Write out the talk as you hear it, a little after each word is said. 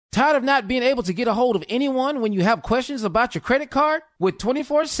Tired of not being able to get a hold of anyone when you have questions about your credit card? With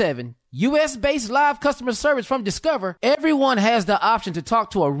 24/7 U.S.-based live customer service from Discover, everyone has the option to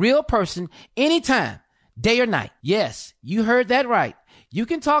talk to a real person anytime, day or night. Yes, you heard that right. You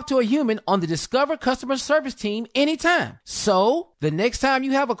can talk to a human on the Discover customer service team anytime. So, the next time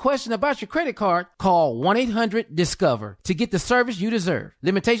you have a question about your credit card, call 1-800-DISCOVER to get the service you deserve.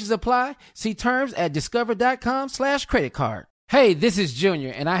 Limitations apply. See terms at discover.com/creditcard. Hey, this is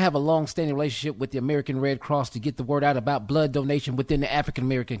Junior, and I have a long-standing relationship with the American Red Cross to get the word out about blood donation within the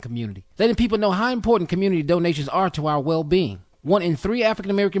African-American community, letting people know how important community donations are to our well-being. 1 in 3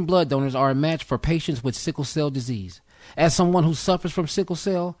 African-American blood donors are a match for patients with sickle cell disease. As someone who suffers from sickle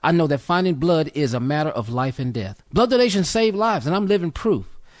cell, I know that finding blood is a matter of life and death. Blood donations save lives, and I'm living proof.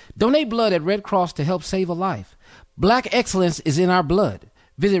 Donate blood at Red Cross to help save a life. Black excellence is in our blood.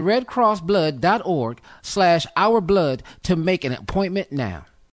 Visit redcrossblood.org/ourblood to make an appointment now.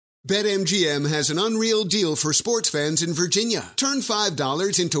 BetMGM has an unreal deal for sports fans in Virginia. Turn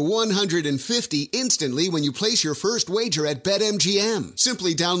 $5 into $150 instantly when you place your first wager at BetMGM.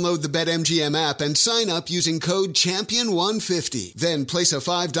 Simply download the BetMGM app and sign up using code CHAMPION150. Then place a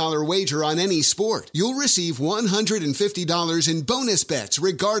 $5 wager on any sport. You'll receive $150 in bonus bets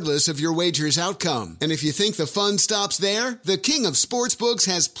regardless of your wager's outcome. And if you think the fun stops there, the King of Sportsbooks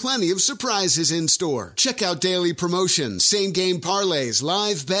has plenty of surprises in store. Check out daily promotions, same-game parlays,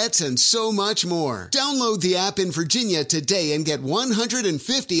 live bets, and so much more. Download the app in Virginia today and get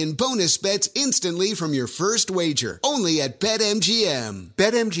 $150 in bonus bets instantly from your first wager. Only at BetMGM.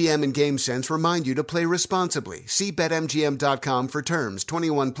 BetMGM and GameSense remind you to play responsibly. See BetMGM.com for terms.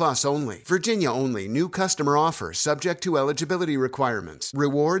 21 plus only. Virginia only. New customer offer subject to eligibility requirements.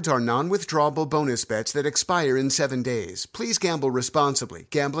 Rewards are non-withdrawable bonus bets that expire in 7 days. Please gamble responsibly.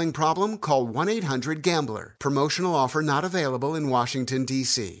 Gambling problem? Call 1-800-GAMBLER. Promotional offer not available in Washington,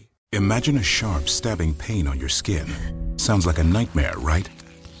 D.C. Imagine a sharp, stabbing pain on your skin. Sounds like a nightmare, right?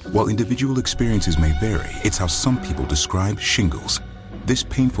 While individual experiences may vary, it's how some people describe shingles. This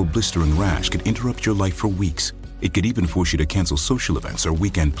painful, blistering rash could interrupt your life for weeks. It could even force you to cancel social events or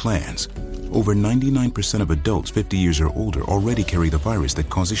weekend plans. Over 99% of adults 50 years or older already carry the virus that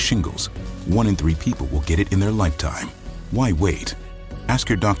causes shingles. 1 in 3 people will get it in their lifetime. Why wait? Ask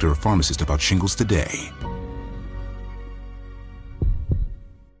your doctor or pharmacist about shingles today.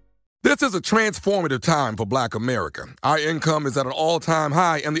 This is a transformative time for Black America. Our income is at an all-time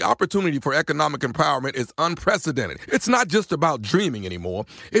high, and the opportunity for economic empowerment is unprecedented. It's not just about dreaming anymore.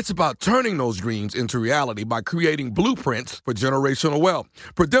 It's about turning those dreams into reality by creating blueprints for generational wealth.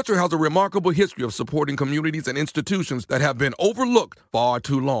 Prudential has a remarkable history of supporting communities and institutions that have been overlooked far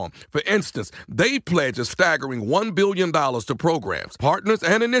too long. For instance, they pledge a staggering $1 billion to programs, partners,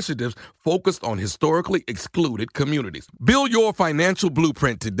 and initiatives focused on historically excluded communities. Build your financial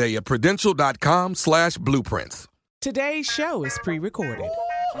blueprint today at Prudential.com/blueprints. Today's show is pre-recorded.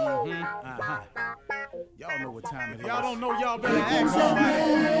 Y'all know what time it is. Y'all don't know, y'all better ask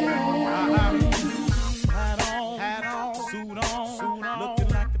somebody. Hat on, suit on, looking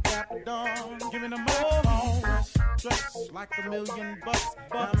like the Dapper Dawn. Giving them all dressed like $1 million bucks,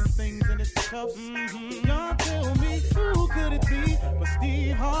 diamond things in its cuffs. Y'all tell me who could it be but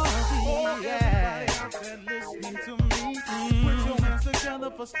Steve Harvey? Yeah, listening to me. Put your hands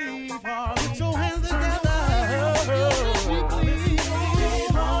together for Steve Harvey. Put your hands together.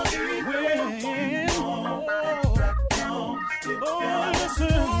 Steve Harvey.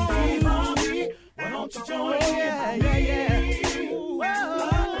 Listen, Steve Harvey. Why don't you join me? Yeah.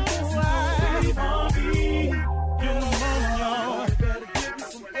 Steve Harvey. Get him on, y'all. Better give me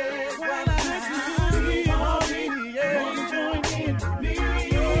some eggs while I listen to Steve Harvey. Yeah, join in with me.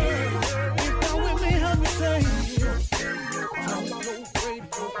 If you're with me, help me say.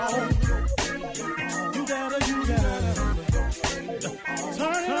 You gotta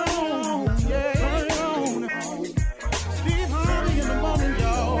turn it on, yeah, turn it on. Steve Harvey in the morning,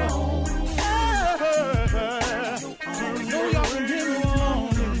 y'all. Know y'all can get it on.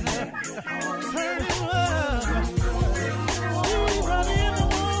 Turn it up. Steve Harvey in the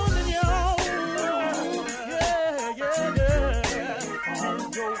morning, y'all. Yeah. Turn your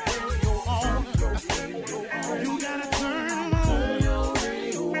radio on. You gotta turn them on.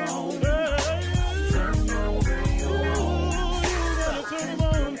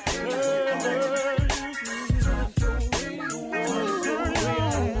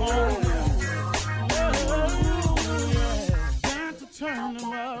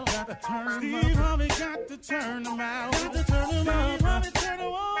 Steve Harvey got to turn them out. Got to turn them out. Steve Harvey turn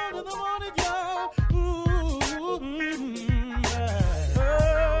them on in the morning, y'all.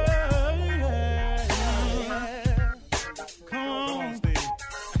 Yeah. Come on, Steve.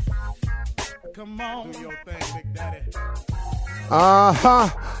 Come on, do your thing, Big Daddy.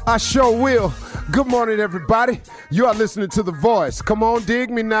 I sure will. Good morning, everybody. You are listening to The Voice. Come on, dig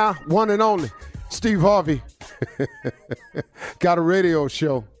me now. One and only, Steve Harvey. Got a radio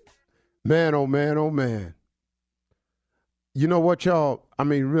show. Man, oh man, oh man. You know what, y'all? I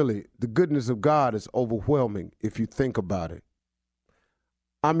mean, really, the goodness of God is overwhelming if you think about it.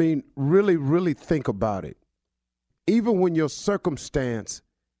 I mean, really, really think about it. Even when your circumstance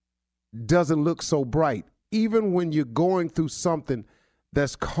doesn't look so bright, even when you're going through something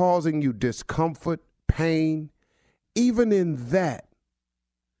that's causing you discomfort, pain, even in that,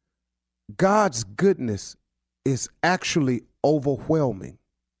 God's goodness is actually overwhelming.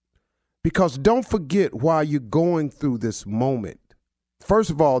 Because don't forget, while you're going through this moment, first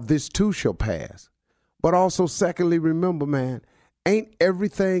of all, this too shall pass. But also, secondly, remember, man, ain't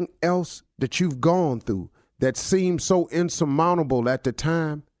everything else that you've gone through that seemed so insurmountable at the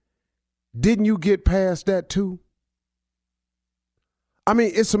time, didn't you get past that too? I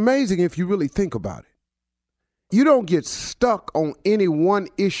mean, it's amazing if you really think about it. You don't get stuck on any one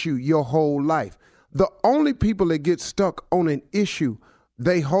issue your whole life. The only people that get stuck on an issue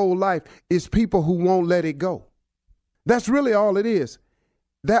their whole life is people who won't let it go. That's really all it is.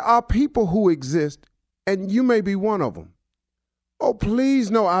 There are people who exist, and you may be one of them. Oh,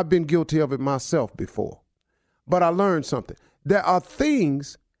 please know I've been guilty of it myself before. But I learned something. There are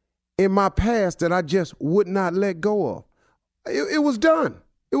things in my past that I just would not let go of. It was done.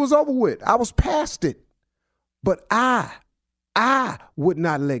 It was over with. I was past it. But I would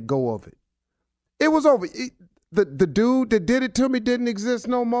not let go of it. It was over. The dude that did it to me didn't exist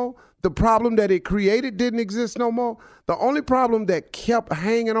no more. The problem that it created didn't exist no more. The only problem that kept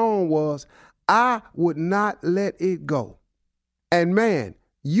hanging on was I would not let it go. And man,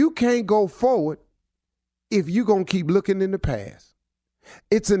 you can't go forward if you're going to keep looking in the past.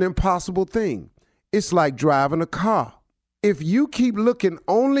 It's an impossible thing. It's like driving a car. If you keep looking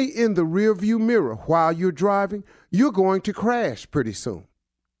only in the rearview mirror while you're driving, you're going to crash pretty soon.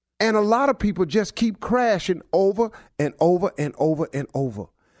 And a lot of people just keep crashing over and over and over and over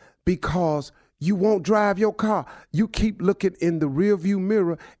because you won't drive your car. You keep looking in the rearview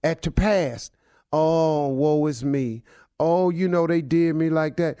mirror at the past. Oh, woe is me. Oh, you know, they did me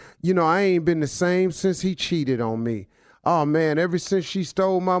like that. You know, I ain't been the same since he cheated on me. Oh, man, ever since she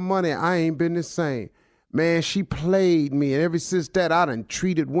stole my money, I ain't been the same. Man, she played me, and ever since that, I done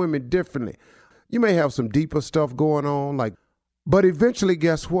treated women differently. You may have some deeper stuff going on, but eventually,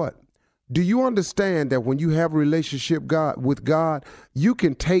 guess what? Do you understand that when you have a relationship with God, you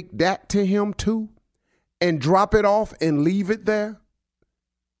can take that to him too and drop it off and leave it there?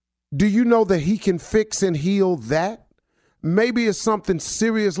 Do you know that he can fix and heal that? Maybe it's something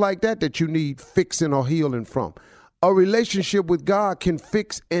serious like that you need fixing or healing from. A relationship with God can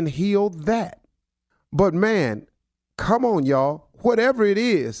fix and heal that. But man, come on, y'all, whatever it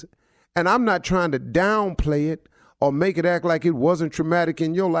is, and I'm not trying to downplay it or make it act like it wasn't traumatic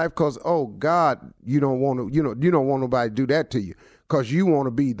in your life because, oh, God, you don't want to, you don't want nobody to do that to you because you want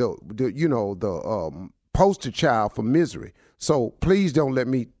to be the poster child for misery. So please don't let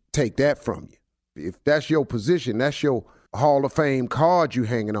me take that from you. If that's your position, that's your Hall of Fame card you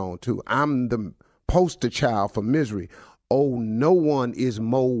hanging on to. I'm the poster child for misery. Oh, no one is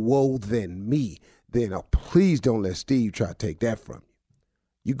more woe than me. Then please don't let Steve try to take that from you.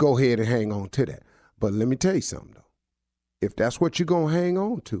 You go ahead and hang on to that. But let me tell you something, though. If that's what you're going to hang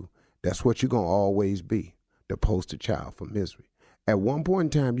on to, that's what you're going to always be, the poster child for misery. At one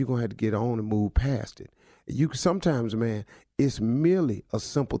point in time, you're going to have to get on and move past it. Sometimes, man, it's merely a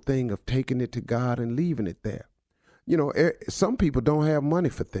simple thing of taking it to God and leaving it there. You know, some people don't have money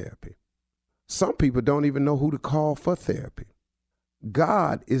for therapy. Some people don't even know who to call for therapy.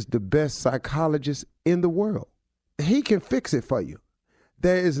 God is the best psychologist in the world. He can fix it for you.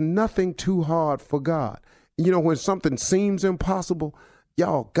 There is nothing too hard for God. You know, when something seems impossible,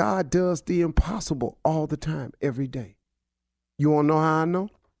 y'all, God does the impossible all the time, every day. You want to know how I know?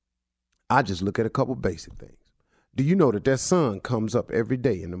 I just look at a couple basic things. Do you know that sun comes up every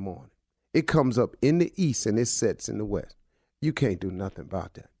day in the morning? It comes up in the east and it sets in the west. You can't do nothing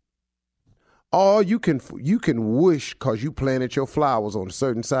about that. All you can wish, because you planted your flowers on a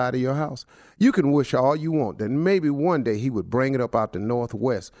certain side of your house, you can wish all you want that maybe one day he would bring it up out the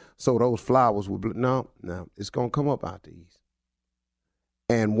northwest so those flowers would no, it's going to come up out the east.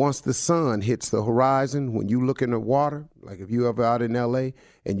 And once the sun hits the horizon, when you look in the water, like if you ever out in L.A.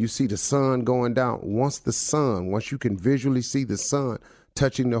 and you see the sun going down, once you can visually see the sun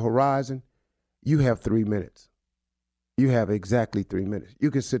touching the horizon, you have 3 minutes. You have exactly 3 minutes.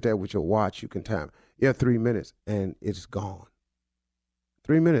 You can sit there with your watch. You can time. You have 3 minutes, and it's gone.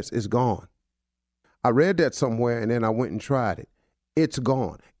 3 minutes is gone. I read that somewhere, and then I went and tried it. It's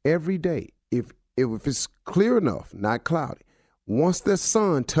gone. Every day, if it's clear enough, not cloudy, once the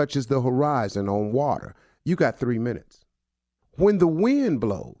sun touches the horizon on water, you got 3 minutes. When the wind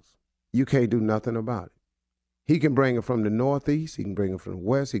blows, you can't do nothing about it. He can bring it from the northeast. He can bring it from the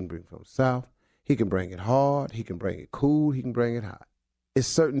west. He can bring it from the south. He can bring it hard. He can bring it cool. He can bring it hot. It's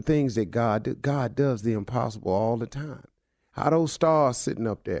certain things that God does the impossible all the time. How those stars sitting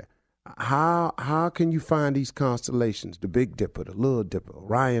up there, how can you find these constellations? The Big Dipper, the Little Dipper,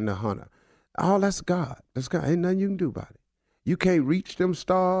 Orion the Hunter. Oh, that's God. That's God. Ain't nothing you can do about it. You can't reach them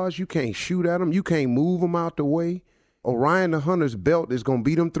stars. You can't shoot at them. You can't move them out the way. Orion the Hunter's belt is gonna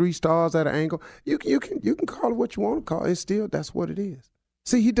beat them 3 stars at an angle. You can call it what you want to call it. It's still, that's what it is.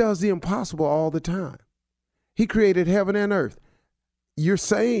 See, he does the impossible all the time. He created heaven and earth. You're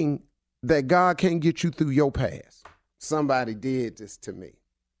saying that God can't get you through your past. Somebody did this to me.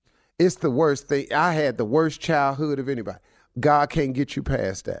 It's the worst thing. I had the worst childhood of anybody. God can't get you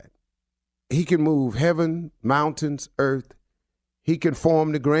past that. He can move heaven, mountains, earth. He can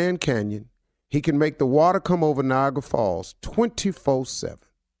form the Grand Canyon. He can make the water come over Niagara Falls 24/7.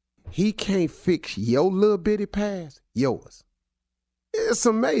 He can't fix your little bitty past, yours. It's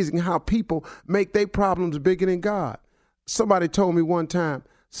amazing how people make their problems bigger than God. Somebody told me one time,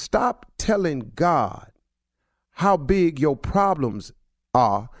 stop telling God how big your problems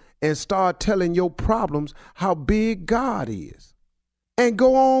are and start telling your problems how big God is. And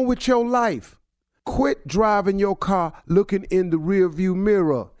go on with your life. Quit driving your car looking in the rearview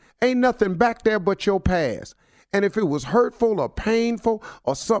mirror. Ain't nothing back there but your past. And if it was hurtful or painful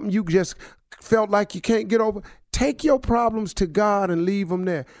or something you just felt like you can't get over, take your problems to God and leave them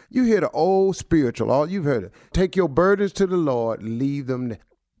there. You hear the old spiritual, all you've heard it. Take your burdens to the Lord and leave them there.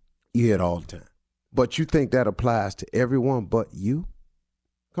 You hear it all the time. But you think that applies to everyone but you?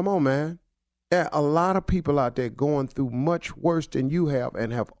 Come on, man. There are a lot of people out there going through much worse than you have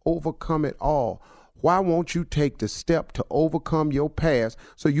and have overcome it all. Why won't you take the step to overcome your past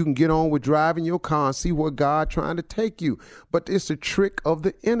so you can get on with driving your car and see where God trying to take you? But it's a trick of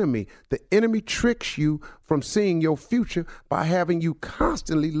the enemy. The enemy tricks you from seeing your future by having you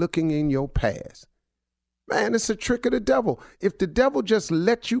constantly looking in your past. Man, it's a trick of the devil. If the devil just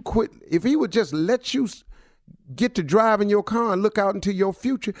let you quit, if he would just let you get to driving your car and look out into your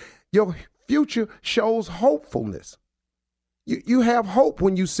future shows hopefulness. You have hope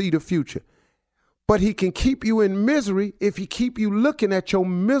when you see the future. But he can keep you in misery if he keep you looking at your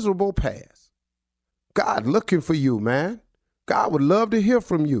miserable past. God looking for you, man. God would love to hear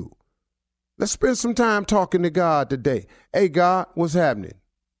from you. Let's spend some time talking to God today. Hey, God, what's happening?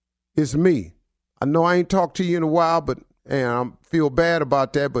 It's me. I know I ain't talked to you in a while, but I feel bad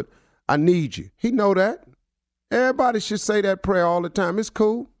about that, but I need you. He know that. Everybody should say that prayer all the time. It's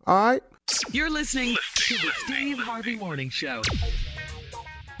cool, all right? You're listening to the Steve Harvey Morning Show.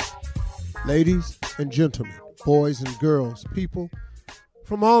 Ladies and gentlemen, boys and girls, people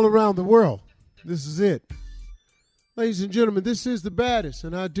from all around the world, this is it. Ladies and gentlemen, this is the baddest,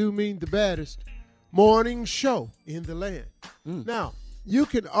 and I do mean the baddest, morning show in the land. Now, you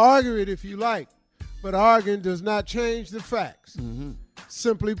can argue it if you like, but arguing does not change the facts.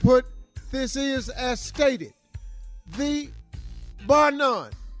 Simply put, this is, as stated, the bar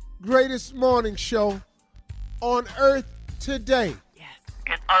none greatest morning show on earth today.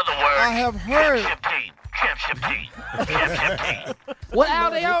 In other words, I have heard. Championship team. What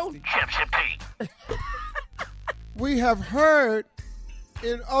out they on? Championship team. We have heard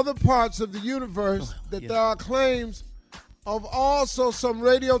in other parts of the universe that there are claims of also some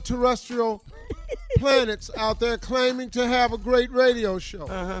radio terrestrial planets out there claiming to have a great radio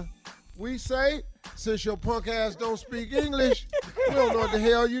show. We say, since your punk ass don't speak English, we don't know what the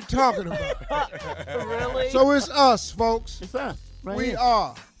hell you talking about. Really? So it's us, folks. It's us. Right we here.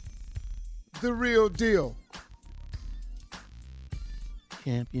 are the real deal.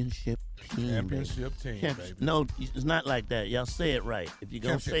 Championship team. Championship team, baby. No, it's not like that. Y'all say it right. If you're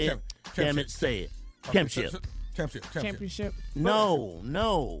going to say it, damn it, say it. Championship. Championship.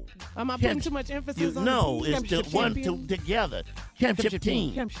 No. Am I putting too much emphasis on No, the it's the one, two, together. Championship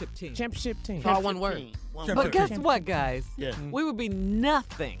team. Championship team. All one word. But guess what, guys? Yeah. We would be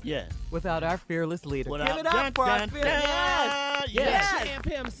nothing without our fearless leader. Give it up for our fearless Yes. Champ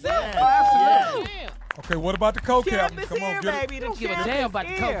himself. Yes. Okay, what about the co-captain? Champ is Come on, here, get baby. Don't The give a champ damn is about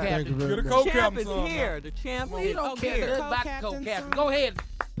the here. co-captain. the Champ co-captain is son. here. The champ We is don't care here. about the co-captain. Go ahead.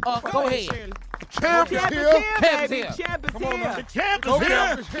 Go ahead. Champ is Champ is here. here, Champ is baby. here. Champ is Come on now. here. The champ is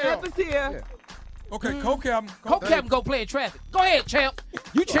Co-captain. here. Champ is here. Okay, co-captain. Co-captain go play in traffic. Go ahead, champ.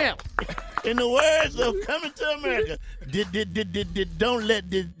 You champ. In the words of Coming to America, don't let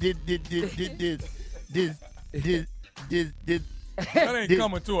this That ain't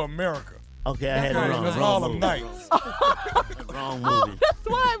coming to America. Okay, I had it wrong. That's Harlem Nights. Wrong movie. That's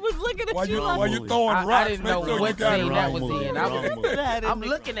why I was looking at you. While you throwing rocks, I didn't know make sure what you got it scene right. that was in. I'm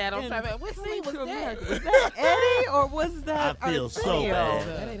looking at him. What scene was that? Was that Eddie or was that I feel so bad.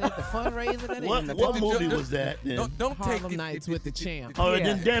 That ain't at the fundraiser. That ain't the What movie was that? Then? Don't take Harlem Nights with the champ. Oh,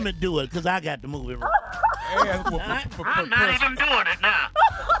 then damn it, do it, because I got the movie wrong. I'm not even doing it now.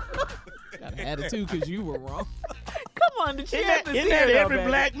 Got an attitude because you were wrong. Come on, the champ is Isn't here, that though, every baby.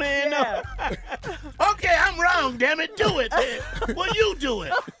 black man? Yeah. Okay, I'm wrong, damn it. Do it, then. Well, you do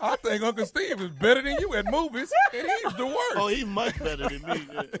it. I think Uncle Steve is better than you at movies, and he's the worst. Oh, he's much better than me.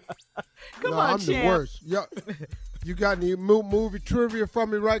 Come no, on, I'm champ. the worst. You got any movie trivia for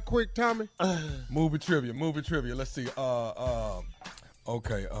me right quick, Tommy? Movie trivia. Let's see.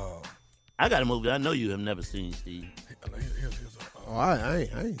 Okay. I got a movie I know you have never seen, Steve. Oh, I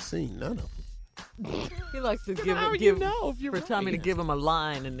ain't seen none of them. He likes to give for Tommy to give him a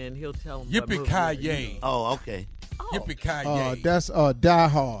line, and then he'll tell him. Yippee-ki-yay. Oh, okay. Yippee-ki-yay. That's Die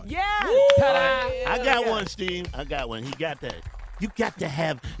Hard. Yes. I got one, Steve. I got one. He got that. You got to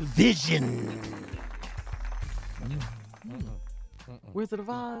have vision. Wizard of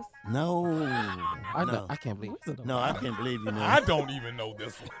Oz. No. I can't believe it. No, I can't believe you, man. I don't even know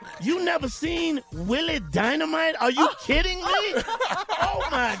this one. You never seen Willie Dynamite? Are you kidding me? Oh,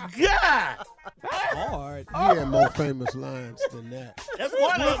 my God. That's hard. He had more famous lines than that. That's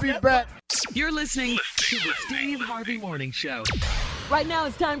one We'll of be them. back. You're listening to the Steve Harvey Morning Show. Right now,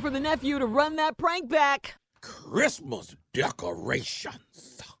 it's time for the nephew to run that prank back. Christmas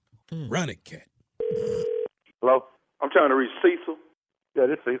decorations. Run it, kid. Hello? I'm trying to reach Cecil. Yeah,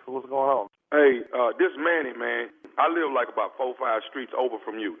 this Cecil. What's going on? Hey, this Manny, man. I live like about 4 or 5 streets over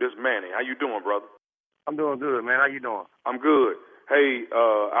from you. This Manny. How you doing, brother? I'm doing good, man. How you doing? I'm good. Hey,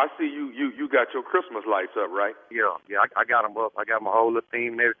 I see you got your Christmas lights up, right? Yeah, I got them up. I got my whole little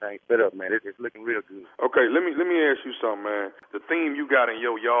theme and everything set up, man. It's looking real good. Okay, let me ask you something, man. The theme you got in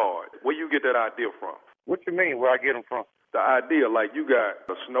your yard, where you get that idea from? What you mean, where I get them from? The idea, like you got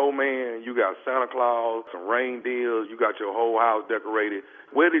a snowman, you got Santa Claus, some reindeers, you got your whole house decorated.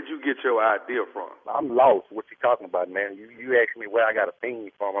 Where did you get your idea from? I'm lost. What you talking about, man? You asked me where I got a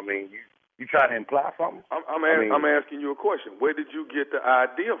theme from. I mean, you trying to imply something? I'm asking you a question. Where did you get the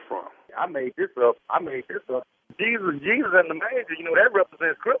idea from? I made this up. Jesus and the manger, that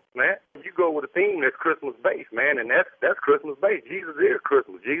represents Christmas, man. You go with a theme that's Christmas-based, man, and that's Christmas-based. Jesus is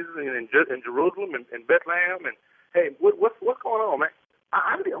Christmas. Jesus in Jerusalem and Bethlehem and hey, what's going on, man?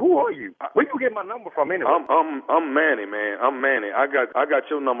 Who are you? Where you get my number from anyway? I'm Manny, man. I'm Manny. I got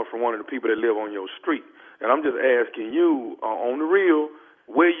your number from one of the people that live on your street, and I'm just asking you on the real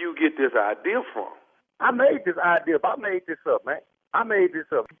where you get this idea from. I made this idea up. I made this up, man. I made this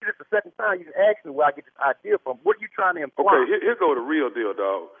up. This is the second time you asked me where I get this idea from. What are you trying to imply? Okay, here go the real deal,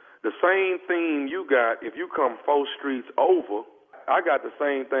 dog. The same thing you got, if you come 4 streets over, I got the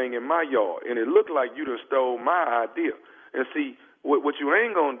same thing in my yard, and it looked like you done stole my idea. And see, what you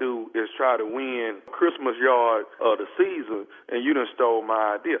ain't gonna do is try to win Christmas yard of the season, and you done stole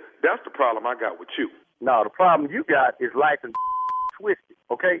my idea. That's the problem I got with you. No, the problem you got is life and twisted,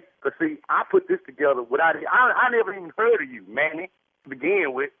 okay? Because, see, I put this together without it. I never even heard of you, Manny, to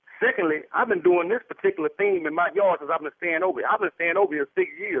begin with. Secondly, I've been doing this particular theme in my yard since I've been staying over here. I've been staying over here 6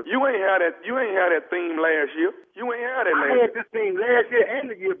 years. You ain't had that theme last year. You ain't had that last year. I had this theme last year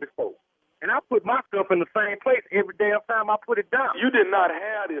and the year before. And I put my stuff in the same place every damn time I put it down. You did not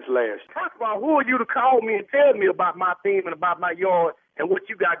have this last year. First of all, who are you to call me and tell me about my theme and about my yard and what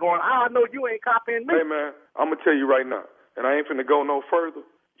you got going on? I know you ain't copying me. Hey, man, I'm going to tell you right now, and I ain't finna go no further.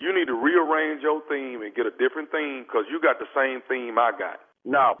 You need to rearrange your theme and get a different theme because you got the same theme I got.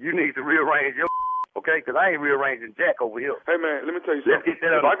 No, you need to rearrange your okay? Because I ain't rearranging Jack over here. Hey, man, let me tell you something.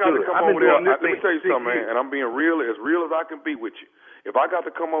 If I got to come over there, let me tell you something, man, and I'm being as real as I can be with you. If I got to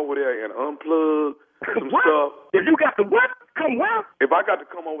come over there and unplug some stuff. If you got to what? Come what? If I got to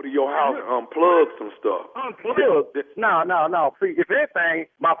come over to your house and unplug some stuff. Unplug? No. See, if anything,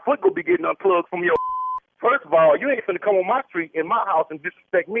 my foot will be getting unplugged from your First of all, you ain't finna come on my street in my house and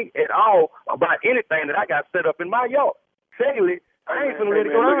disrespect me at all about anything that I got set up in my yard. Secondly, I ain't finna let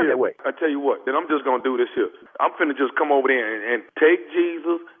it go down that way. I tell you what, then I'm just gonna do this here. I'm finna just come over there and take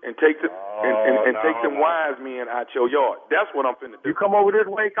Jesus and take take them wise men out your yard. That's what I'm finna do. You come over this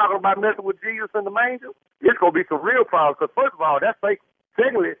way talking about messing with Jesus and the manger, it's gonna be some real problems. Because first of all, that's fake.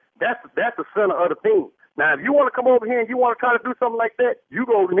 Secondly, that's the center of the theme. Now, if you want to come over here and you want to try to do something like that, you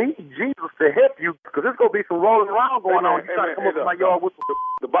go need Jesus to help you, because there's going to be some rolling around going on. You try to come up to my yard with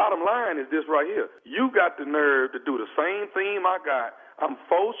the bottom line is this right here. You got the nerve to do the same thing I got. I'm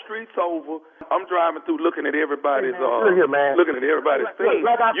 4 streets over. I'm driving through looking at everybody's looking at everybody's thing.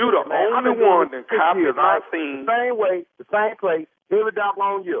 You the only one that copies my thing. The same way, the same place, every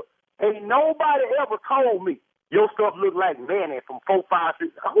doggone year. Ain't nobody ever told me your stuff look like Manny from 4-5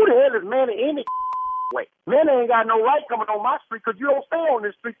 Street. Who the hell is Manny any way? Manny ain't got no right coming on my street because you don't stay on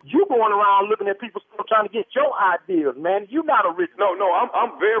this street. You going around looking at people still trying to get your ideas, man. You not original. No,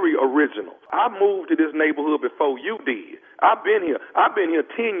 I'm very original. I moved to this neighborhood before you did. I've been here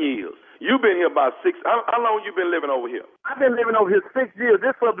 10 years. You've been here about 6. How long you been living over here? I've been living over here 6 years.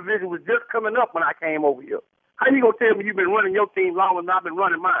 This subdivision was just coming up when I came over here. How you gonna tell me you've been running your team longer than I've been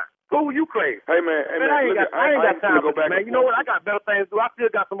running mine? Who you crazy? Hey man, I ain't got time for this, man. You know what? I got better things to do. I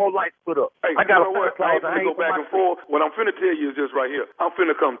still got some more lights put up. Hey, I got you know what? I ain't finna go back and forth. What I'm finna tell you is this right here. I'm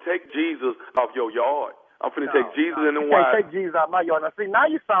finna come take Jesus off your yard. I'm finna take Jesus in the wide. You can't take Jesus out of my yard. Now see,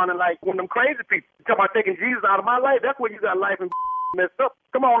 now you sounding like one of them crazy people. You talking about taking Jesus out of my life? That's where you got life and messed up.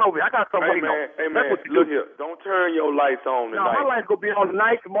 Come on over here. I got something waiting on. Hey man, look here. Don't turn your lights on tonight. No, my light's gonna be on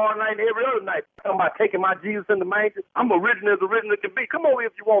tonight, tomorrow night, and every other night. Talking about taking my Jesus in the manger. I'm original as original can be. Come over here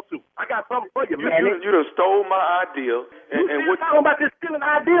if you want to. I got something for you, man. You done stole my idea. And what talking about this stealing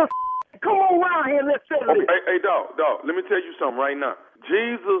ideas? Come on around here and let's settle this. Hey, dog, let me tell you something right now.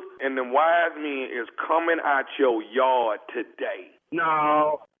 Jesus and them wise men is coming out your yard today.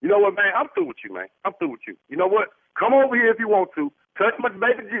 No. You know what, man? I'm through with you, man. I'm through with you. You know what? Come over here if you want to. Touch my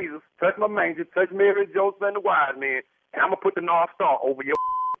baby Jesus. Touch my manger. Touch Mary, Joseph, and the wise men. And I'm going to put the North Star over your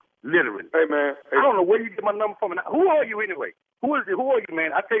literally. Hey, man. Hey. I don't know where you get my number from. Who are you anyway? Who are you,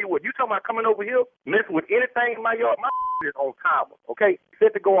 man? I tell you what. You talking about coming over here, messing with anything in my yard? My is on timer, okay?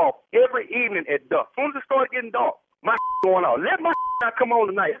 Set to go off every evening at dusk. As soon as it starts getting dark, my going on. Let my not come on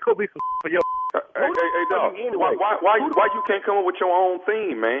tonight. It's going to be some for your. Hey, dog. Anyway. Why you can't come up with your own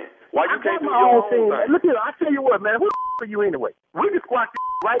theme, man? Why you can't do your own thing? Look here, I tell you what, man. Who are you anyway? We can squash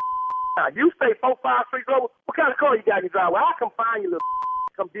right now. You stay 4-5 streets over. What kind of car you got in your driveway? I'll come find you, little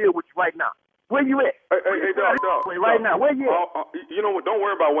come deal with you right now. Where you at? Hey, dog. Right now, where you at? You know what? Don't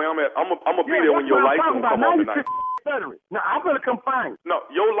worry about where I'm at. I'm gonna be there when your lights don't come on tonight. Now, I'm going to come find you. No,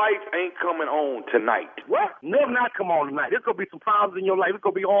 your lights ain't coming on tonight. What? Never not come on tonight. There's going to be some problems in your life. It's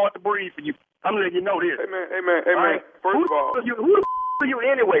going to be hard to breathe for you. I'm letting you know this. Hey, man. Right? First of all. Who the are you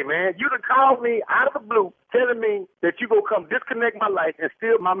anyway, man? You done called me out of the blue telling me that you going to come disconnect my life and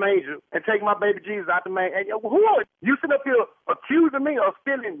steal my manger and take my baby Jesus out the manger. Who are you? You sit up here accusing me of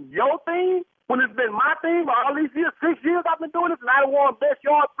stealing your thing when it's been my thing for all these years? 6 years I've been doing this, and I won best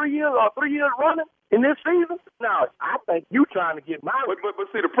yard 3 years or 3 years running in this season? Now, I think you trying to get my... But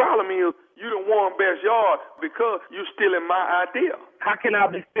see, the problem is you done won best yard because you stealing my idea. How can I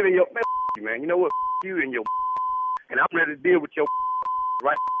be stealing your... Man, you know what? You and your... And I'm ready to deal with your...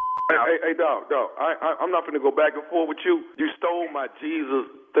 Right now. Hey, dog. I'm not going to go back and forth with you. You stole my Jesus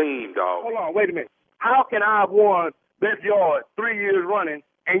theme, dog. Hold on, wait a minute. How can I have won best yard 3 years running,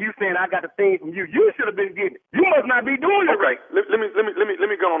 and you saying I got the theme from you? You should have been getting it. You must not be doing it right. Let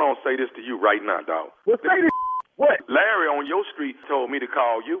me go on and say this to you right now, dog. Well, say this. What? Larry on your street told me to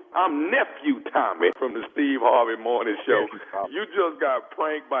call you. I'm Nephew Tommy from the Steve Harvey Morning Show. You just got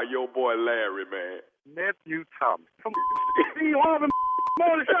pranked by your boy Larry, man. Nephew Tommy from Steve Harvey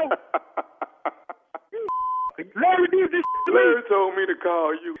Morning Show. Larry did this to me. Larry told me to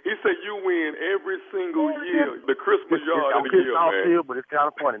call you. He said you win every single year, the Christmas yard of the year, man. Still, but it's kind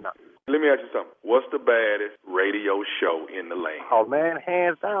of funny now. Let me ask you something. What's the baddest radio show in the land? Oh, man,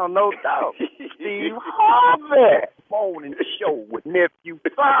 hands down, no doubt. Steve Harvey Morning Show with Nephew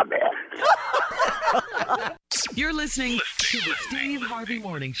Tommy. You're listening to the Steve Harvey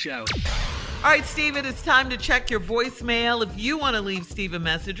Morning Show. All right, Steve, it is time to check your voicemail. If you want to leave Steve a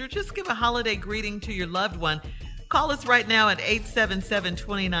message or just give a holiday greeting to your loved one, call us right now at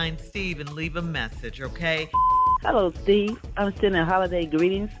 877-29-STEVE and leave a message, okay? Hello, Steve. I'm sending holiday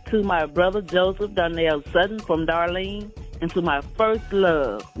greetings to my brother Joseph Darnell Sutton from Darlene and to my first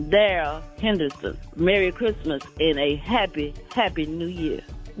love, Daryl Henderson. Merry Christmas and a happy, happy New Year.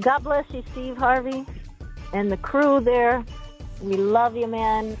 God bless you, Steve Harvey, and the crew there. We love you,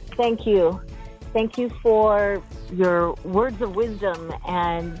 man. Thank you. Thank you for your words of wisdom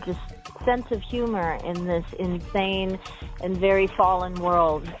and just sense of humor in this insane and very fallen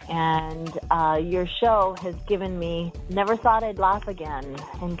world. And your show has given me, never thought I'd laugh again,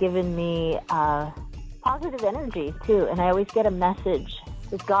 and given me positive energy, too. And I always get a message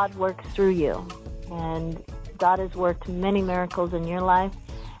that God works through you. And God has worked many miracles in your life.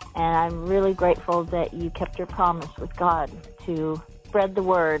 And I'm really grateful that you kept your promise with God to spread the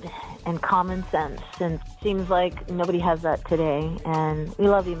word and common sense. And it seems like nobody has that today. And we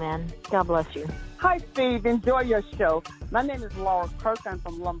love you, man. God bless you. Hi, Steve. Enjoy your show. My name is Laura Kirk. I'm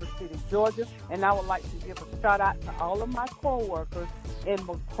from Lumber City, Georgia. And I would like to give a shout-out to all of my co-workers in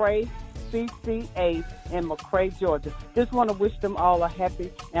McCray, CCA in McCray, Georgia. Just want to wish them all a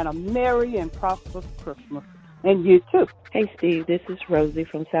happy and a merry and prosperous Christmas. And you too. Hey, Steve, this is Rosie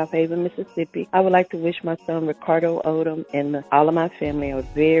from South Haven, Mississippi. I would like to wish my son Ricardo Odom and all of my family a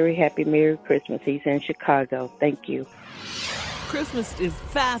very happy Merry Christmas. He's in Chicago. Thank you. Christmas is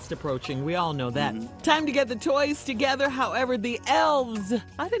fast approaching. We all know that. Time to get the toys together. However, the elves,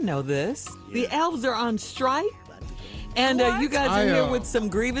 I didn't know this. The elves are on strike. And you guys are here with some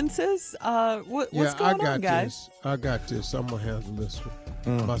grievances. What's going on, guys? I got this. I'm going to handle this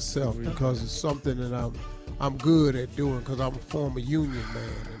one myself because it's something that I'm good at doing because I'm a former union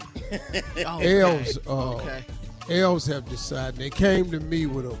man. And elves have decided. They came to me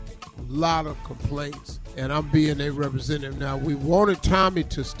with a lot of complaints, and I'm being their representative now. We wanted Tommy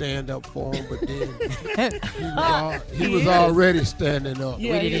to stand up for him, but then he was already standing up.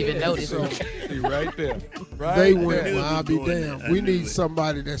 Yeah, we didn't even notice. So, right there. Right they there. went, well, I'll be damned. We need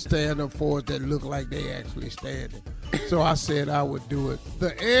somebody that stand up for us that look like they actually standing. So I said I would do it.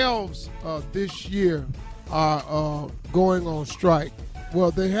 The elves this year are going on strike.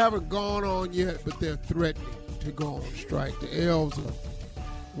 Well, they haven't gone on yet, but they're threatening to go on strike. The elves are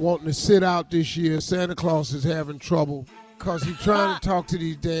wanting to sit out this year. Santa Claus is having trouble because he's trying to talk to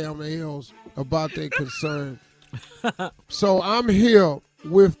these damn elves about their concern. So I'm here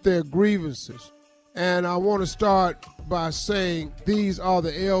with their grievances. And I want to start by saying these are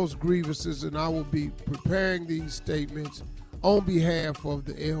the elves' grievances, and I will be preparing these statements on behalf of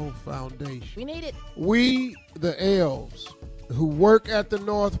the Elf Foundation. We need it. We, the elves, who work at the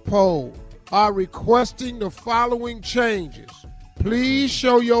North Pole, are requesting the following changes. Please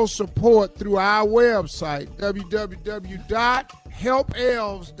show your support through our website,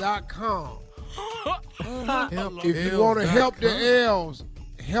 www.helpelves.com. If you want to help the elves,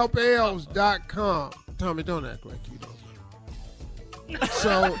 helpelves.com. Tommy, don't act like you don't know.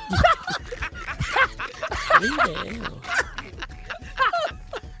 So,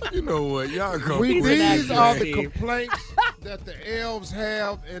 you know what? Y'all come. These are the complaints that the elves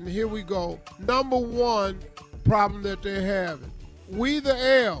have, and here we go. Number one problem that they're having. We, the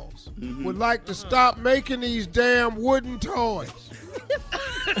elves, would like to stop making these damn wooden toys.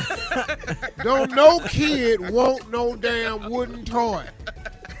 Don't no kid want no damn wooden toy.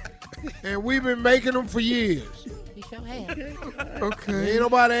 And we've been making them for years. You sure have. Okay. Ain't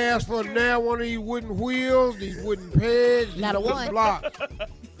nobody asked for now one of these wooden wheels, these wooden pegs, Not these a wooden one. blocks.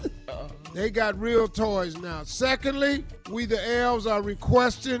 They got real toys now. Secondly, we the elves are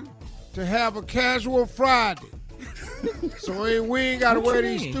requesting to have a casual Friday. So we ain't got to wear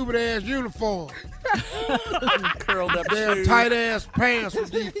these stupid ass uniforms. Curled up damn shoes. tight ass pants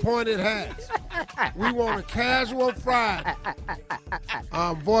with these pointed hats. We want a casual Friday.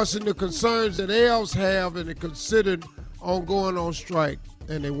 I'm voicing the concerns that elves have and are considered on going on strike.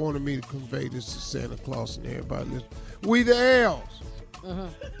 And they wanted me to convey this to Santa Claus and everybody listening. We the elves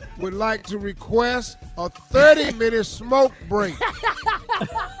would like to request a 30-minute smoke break.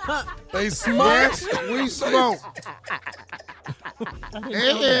 They smoke? Yes, we smoke.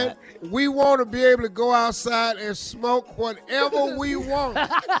 And we want to be able to go outside and smoke whatever we want.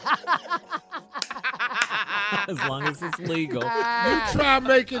 As long as it's legal. You try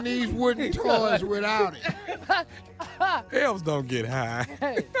making these wooden toys without it. Elves don't get high.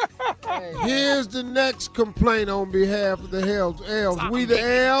 Here's the next complaint on behalf of the elves. We the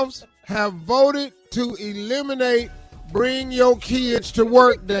elves have voted to eliminate Bring Your Kids to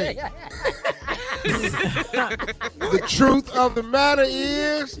Work Day. The truth of the matter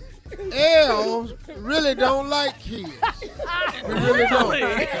is, elves really don't like kids. We really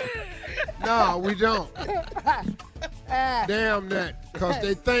don't. No, we don't. Damn that, because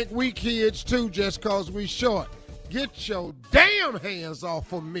they think we kids too just because we short. Get your damn hands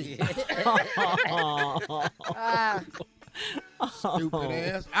off of me. Stupid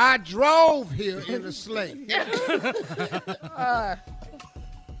ass. I drove here in a sleigh.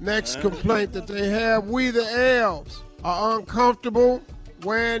 Next complaint that they have, we the elves are uncomfortable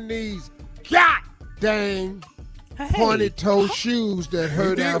wearing these god-dang pointed toe shoes that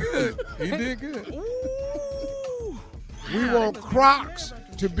hurt our feet. You did good. We want Crocs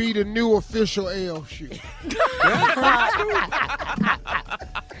to be the new official elf shoe.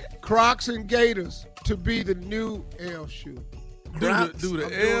 Crocs and Gators to be the new elf shoe. Do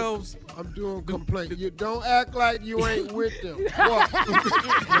the elves? I'm doing complaint. You don't act like you ain't with them. What?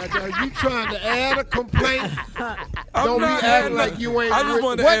 Now Are you trying to add a complaint? I'm Don't be not acting adding like you ain't. I just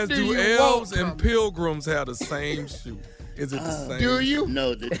wanted to What ask, do do you elves want and from me? pilgrims have the same shoe? Is it the same? Do you?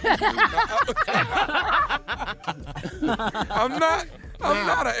 No, I'm not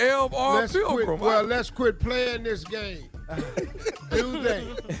an elf or a Let's pilgrim. quit, let's quit playing this game. Do they?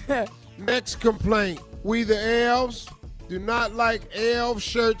 Next complaint. We the elves do not like elf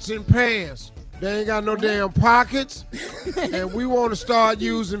shirts and pants. They ain't got no damn pockets, and we want to start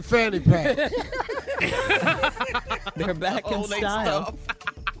using fanny packs. They're back in style.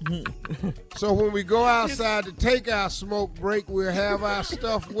 So when we go outside to take our smoke break, we'll have our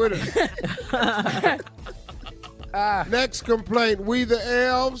stuff with us. Next complaint. We the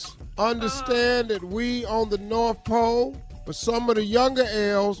elves understand that we on the North Pole, but some of the younger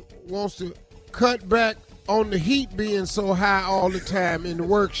elves wants to cut back on the heat being so high all the time in the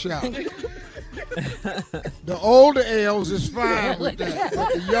workshop. The older elves is fine with that,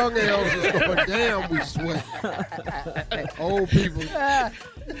 but the young elves is going, damn, we sweat. Old people. I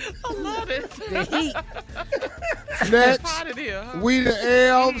love it. The heat. Next, Hot in here, huh? we the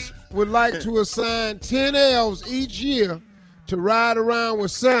elves would like to assign 10 elves each year to ride around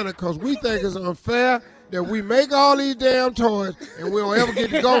with Santa because we think it's unfair that we make all these damn toys and we don't ever get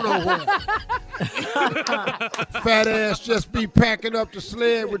to go nowhere. Fat ass just be packing up the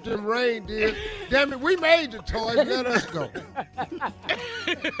sled with them reindeers. Damn it, we made the toys. Let us go.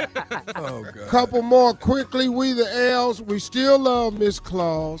 Oh, God. Couple more quickly. We the elves, we still love Miss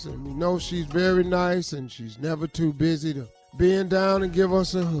Claus, and we know she's very nice and she's never too busy to bend down and give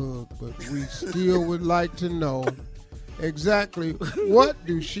us a hug. But we still would like to know exactly what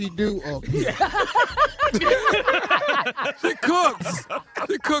do she do up here. She cooks.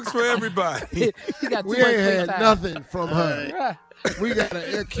 She cooks for everybody. We ain't had nothing from her. We got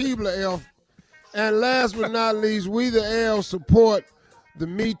a Keebler elf. And last but not least, we the elves support the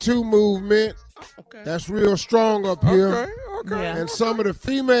Me Too movement. Okay. That's real strong up here. Okay. And some of the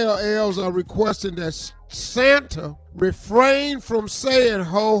female elves are requesting that Santa refrain from saying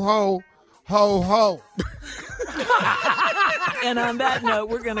ho ho, ho ho. And on that note,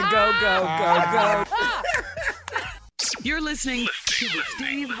 we're going to go. You're listening to the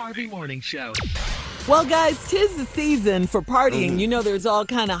Steve Harvey Morning Show. Well, guys, 'tis the season for partying. You know, there's all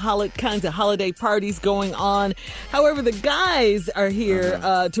kinds of holiday parties going on. However, the guys are here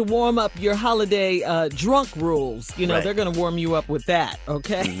to warm up your holiday drunk rules. You know, Right. they're going to warm you up with that,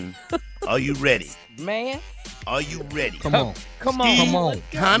 okay? Are you ready? Man. Are you ready? Come on. Steve,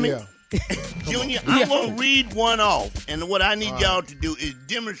 Tommy, Yeah. Junior, I'm going to read one off. And what I need y'all to do is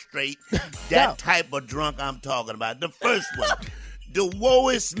demonstrate that type of drunk I'm talking about. The first one, the woe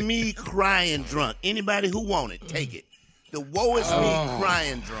is me crying drunk. Anybody who want it, take it. The woe is me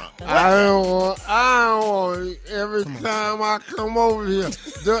crying drunk. I don't want every time I come over here,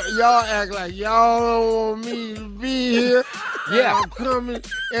 y'all act like y'all don't want me to be here. Yeah. I'm coming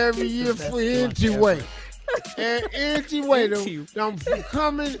every year for Anyway. And anyway, I'm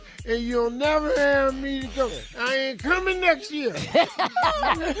coming, and you'll never have me to go. I ain't coming next year. Quit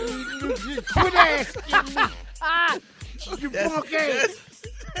asking me. You punk ass.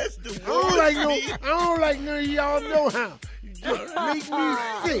 That's the I don't like none of y'all know how. Just make me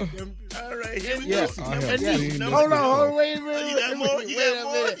sick. All right, here we Yeah. go. Hold on, wait a minute. You got more? You got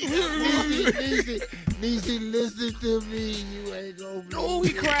more? Niecy, listen to me. You ain't gonna be. Oh,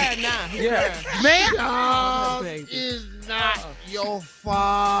 he crying now. He Yeah. crying. Man. God is not your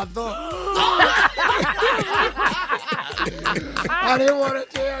father. I didn't want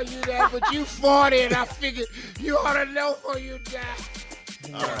to tell you that, but you 40 and I figured you ought to know before you die.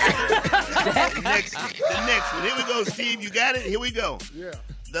 All right. The next one. Here we go, Steve. You got it? Here we go. Yeah.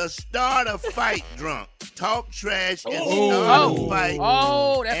 The start a fight drunk. Talk trash and start a fight.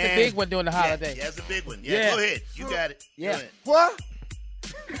 Oh, that's a And- big one during the holiday. Yeah, that's a big one. Yeah, go ahead. You got it. Yeah. Go ahead.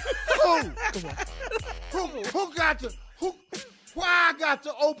 What? Who got to? Why I got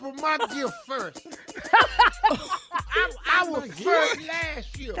to open my gift first? I was first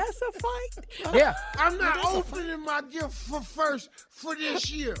last year. That's a fight. Yeah. I'm not opening my gift for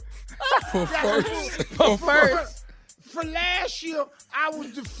this year. For first. For last year, I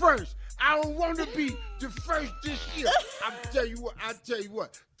was the first. I don't want to be the first this year. I'll tell you what.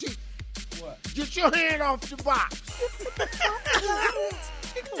 Get your hand off the box.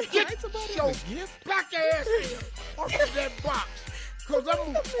 Get your black ass hand off of that box. Because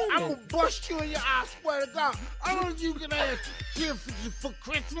I'm going to bust you in your eye, I swear to God. I don't know if you can ask here for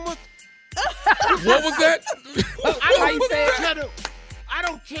Christmas. What was that? I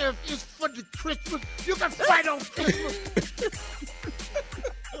don't care if it's for the Christmas. You can fight on Christmas.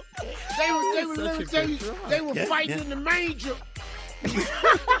 They were fighting in the manger.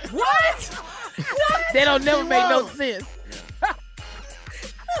 What? They don't never make no sense.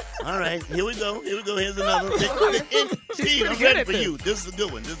 All right, here we go. Here's another one. Steve, I'm ready for you. This is a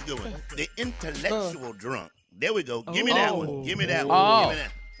good one. The intellectual drunk. There we go. Give me that one. Give me that one. Oh. Give me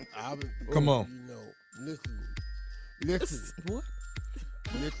that. Come on. Listen. What?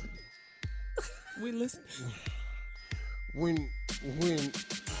 Listen. We listen. When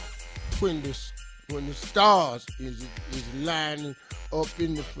the stars is lining up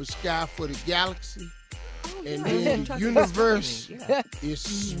in the sky for the galaxy, and then the universe is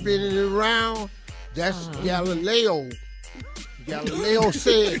spinning around, that's Galileo. Galileo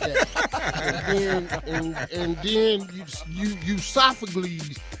said that. And then you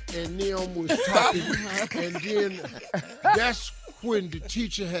Sophocles and them was talking, and then that's when the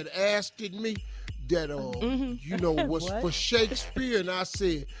teacher had asked me that was for Shakespeare, and I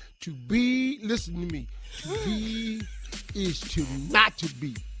said to be. Listen to me. To be is to not to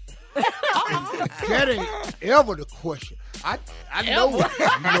be. That ain't ever the question. I know it.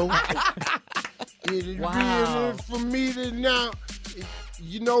 You know. Wow. For me to now,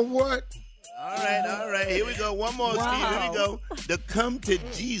 you know what? All right. Here we go. One more, Steve. Here we go. The come to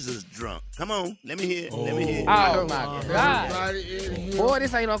Jesus drunk. Come on. Let me hear it. Oh, my God. Everybody in here, Boy,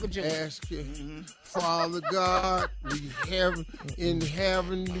 this ain't Uncle Jim. ask you, Father God, we having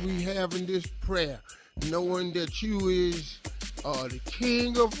this prayer, knowing that you is the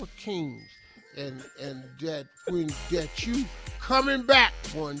King of Kings, and that you coming back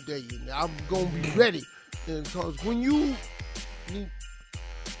one day, and I'm gonna be ready, and because when you.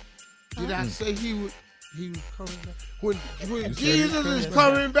 Did I say he was coming back? When Jesus is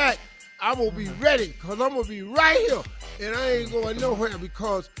coming back, I'm going to be ready because I'm going to be right here. And I ain't going nowhere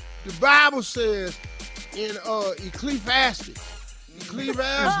because the Bible says in Ecclesiastes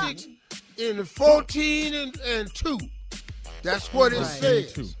in the 14 and 2, that's what it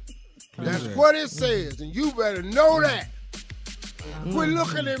says. That's what it says. And you better know that. Quit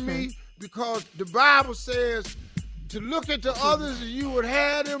looking at me because the Bible says to look at the others and you would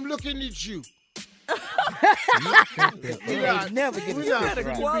have them looking at you. We're not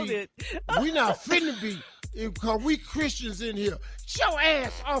finna be, because we Christians in here. Get your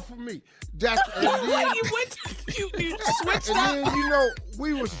ass off of me. That's and then, you switched and up. then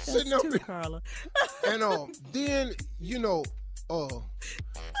we was sitting up there, Carla. and then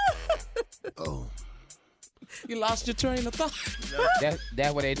You lost your train of thought.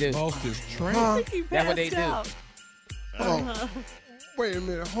 That's what they do. Lost his train. That's what they do. Wait a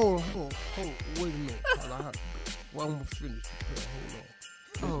minute. Hold on. Wait a minute. I'm gonna finish the prayer.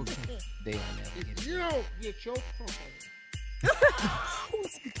 Hold on. Okay. They don't never get it. You don't get your phone.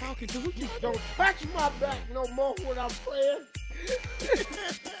 Who's he talking to? Don't touch my back no more when I'm praying.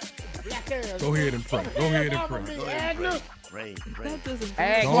 Black ass. Go ahead and pray. Agnes. Pray. That doesn't.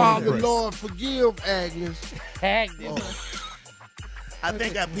 Father, Lord, forgive Agnes. Agnes. I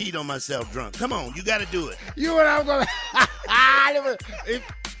think I peed on myself drunk. Come on, you got to do it. You and I'm gonna.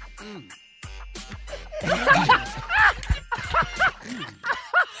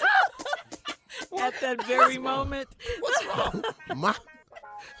 At that very moment. What's wrong?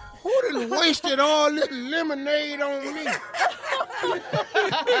 Who done wasted all this lemonade on me?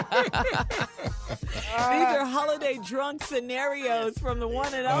 These are holiday drunk scenarios from the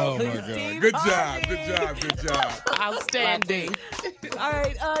one and Oh, only my God. Steve Good Harvey. job. Outstanding. All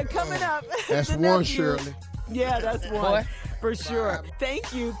right, coming up. That's the one, nephew. Shirley. Yeah, that's one. For sure.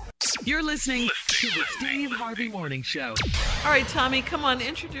 Thank you. You're listening to the Steve Harvey Morning Show. All right, Tommy, come on,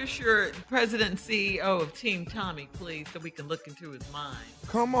 introduce your president and CEO of Team Tommy, please, so we can look into his mind.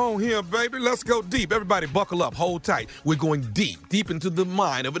 Come on here, baby. Let's go deep. Everybody buckle up. Hold tight. We're going deep into the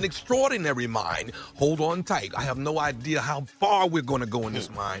mind of an extraordinary mind. Hold on tight. I have no idea how far we're going to go in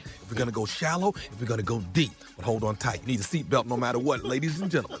this mind. If we're going to go shallow, if we're going to go deep. But hold on tight. You need a seatbelt no matter what, ladies and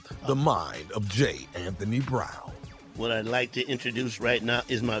gentlemen. The mind of J. Anthony Brown. What I'd like to introduce right now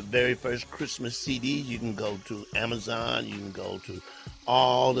is my very first Christmas CD. You can go to Amazon. You can go to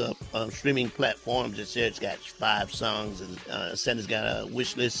all the streaming platforms. It's got 5 songs. And Santa's got a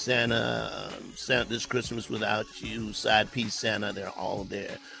wish list Santa, Santa This Christmas Without You, Side Piece Santa. They're all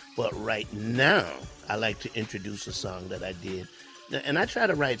there. But right now, I like to introduce a song that I did. And I try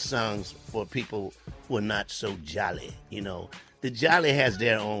to write songs for people who are not so jolly, you know. The jolly has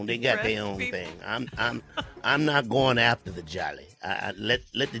their own. They got their own thing. I'm not going after the jolly. I let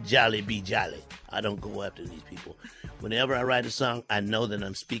the jolly be jolly. I don't go after these people. Whenever I write a song, I know that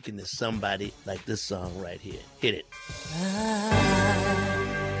I'm speaking to somebody like this song right here. Hit it.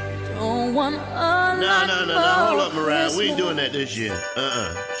 Don't want No. Hold up, Mariah. We ain't doing that this year.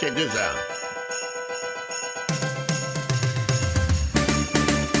 Check this out.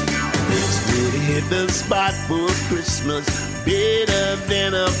 hit the spot for Christmas, better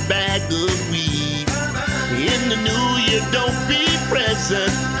than a bag of weed. In the new year, don't be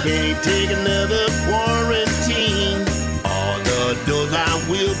present, can't take another quarantine. All the doors I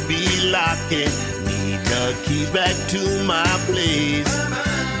will be locking, need the keys back to my place.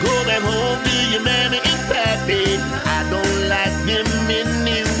 Go back home to your mammy and pappy, I don't like them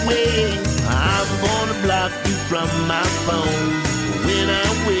anyway. I'm gonna block you from my phone, when I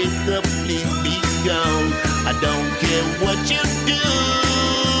wake up, please be gone. I don't care what you do,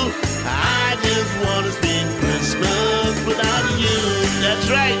 I just wanna spend Christmas without you. That's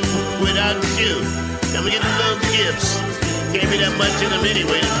right, without you. Come and get the little gifts. Can't be that much in them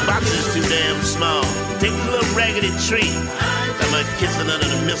anyway. The box is too damn small. Take the little raggedy tree. How about kissing under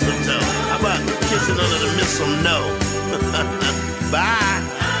the mistletoe? How about kissing under the mistletoe? Bye.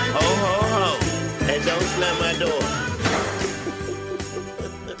 Ho, ho, ho. Hey, don't slam my door.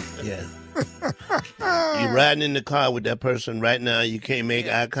 Yeah. You're riding in the car with that person right now. You can't make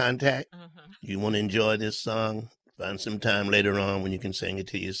eye contact. You want to enjoy this song? Find some time later on when you can sing it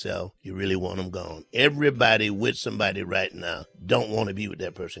to yourself. You really want them gone. Everybody with somebody right now don't want to be with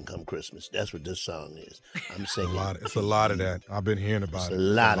that person come Christmas. That's what this song is. I'm singing. It's a lot of that. I've been hearing about It's it. a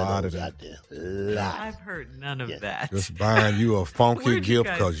lot It's of those that. out there. A lot. I've heard none of that. Just buying you a funky gift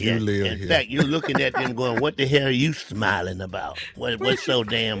because you live In here. fact, you're looking at them going, what the hell are you smiling about? What's so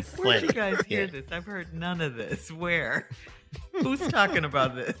damn funny? Where'd you guys hear this? I've heard none of this. Where? Who's talking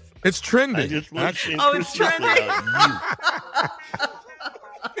about this? It's trending. I just want to sing Oh, it's Christmas trending. without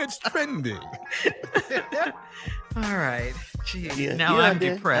It's trending. All right. Gee, you. now You're I'm out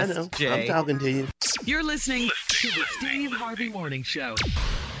there. depressed, I know. Jay. I'm talking to you. You're listening to the Steve Harvey Morning Show.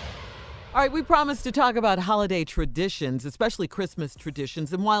 All right, we promised to talk about holiday traditions, especially Christmas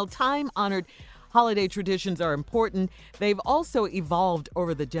traditions. And while time-honored holiday traditions are important, they've also evolved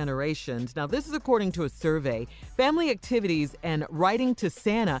over the generations. Now, this is according to a survey. Family activities and writing to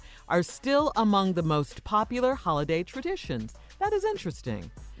Santa are still among the most popular holiday traditions. That is interesting.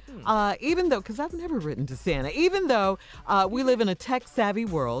 Even though, because I've never written to Santa, even though we live in a tech-savvy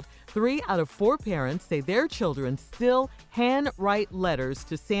world, 3 out of 4 parents say their children still handwrite letters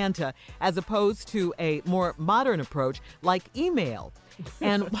to Santa as opposed to a more modern approach like email.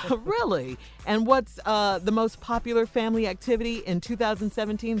 And really, and what's the most popular family activity in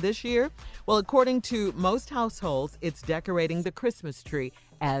 2017 this year? Well, according to most households, it's decorating the Christmas tree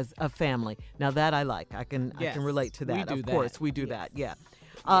as a family. Now that I like, I can relate to that. Of course, we do that. Yeah.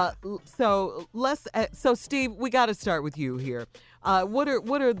 So Steve, we got to start with you here. What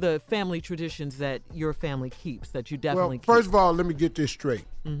are the family traditions that your family keeps that you definitely keep? First of all, let me get this straight.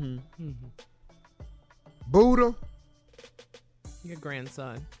 Mm-hmm. Mm-hmm. Buddha, Your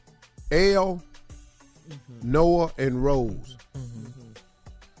grandson. Elle, Noah, and Rose.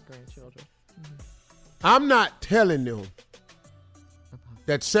 Grandchildren. I'm not telling them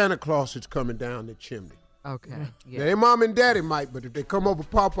that Santa Claus is coming down the chimney. Okay. Yeah. Now, their mom and daddy might, but if they come over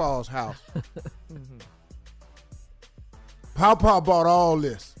Papa's house, Papa bought all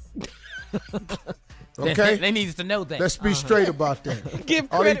this. Okay? They need to know that. Let's be straight about that. Give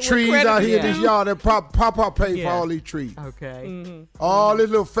all these credit trees where out credit here, is this due. yard, that Papa paid Yeah. for all these trees. Okay. All this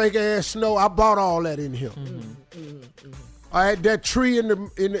little fake ass snow, I bought all that in here. I had that tree in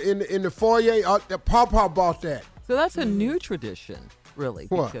the foyer. That Papa bought that. So that's a new tradition, really.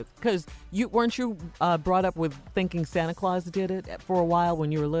 What? Because you weren't brought up with thinking Santa Claus did it for a while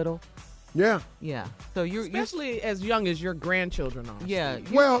when you were little? Yeah. Yeah. So Especially as young as your grandchildren are. Yeah. You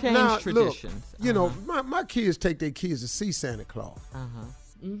Well, changed now traditions. look, you know, my kids take their kids to see Santa Claus.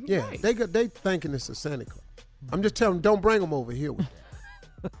 Mm-hmm. Yeah, Right. they thinking it's a Santa Claus. I'm just telling them, don't bring them over here with them.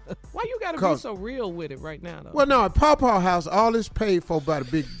 Why you got to be 'Cause- so real with it right now, though? Well, no, at Pawpaw House, all this paid for by the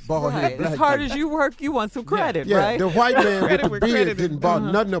big bald head Right. black As hard dude. as you work, you want some credit, Yeah, right? the white man with Credit the where beard credit is didn't buy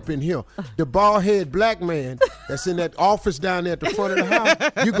nothing up in here. The bald head black man that's in that office down there at the front of the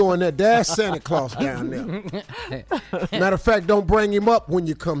house, you go in there, there's Santa Claus down there. Matter of fact, don't bring him up when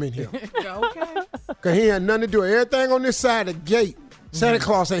you come in here. Okay. Because he had nothing to do with everything on this side of the gate. Santa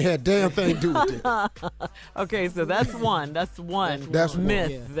Claus ain't had a damn thing to do with it. Okay, so that's one. That's one That's one.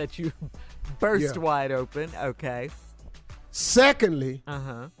 myth Yeah. that you burst Yeah. wide open. Okay. Secondly,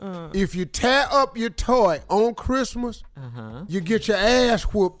 if you tear up your toy on Christmas, you get your ass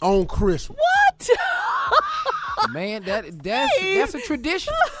whooped on Christmas. What? Man, that's a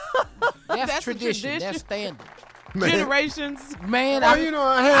tradition. That's That's a tradition. tradition. That's standard. Man. Generations. Man, Oh, you know,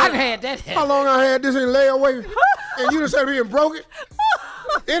 I had that. How long I had this in layaway, and you just sat here and broke it?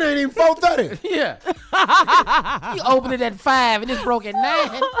 It ain't even 4:30. Yeah. You opened it at 5 and it's broke at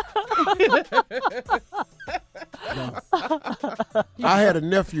 9. I had a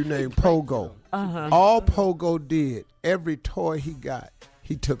nephew named Pogo. All Pogo did, every toy he got,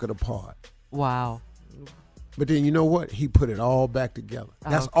 he took it apart. Wow. But then you know what? He put it all back together.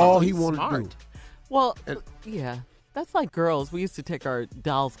 That's Okay. all he wanted to do. Well, yeah. That's like girls. We used to take our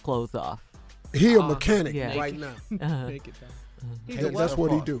dolls' clothes off. He a mechanic yeah. right now. Make it down. That's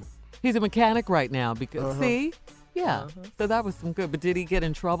what he do. He's a mechanic right now because, Uh-huh. see? Yeah. So that was some good. But did he get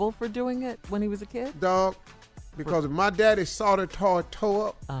in trouble for doing it when he was a kid? Dog, because if my daddy saw the toy toe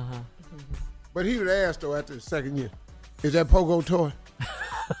up, but he would ask, though, after the second year, is that Pogo toy?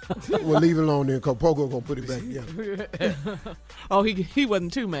 We'll leave it alone then, because Pogo going to put it back together. Oh, he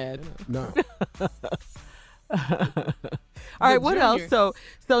wasn't too mad. No. All right, what else? So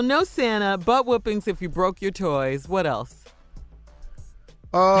no Santa, butt whoopings if you broke your toys. What else?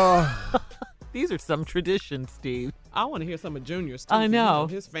 These are some traditions, Steve. I want to hear some of Junior's too. I know.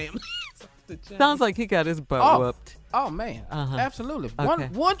 His family. Sounds like he got his butt whooped. Oh man, absolutely. Okay.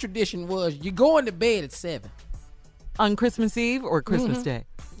 One tradition was you going to bed at 7 on Christmas Eve or Christmas Mhm. Day.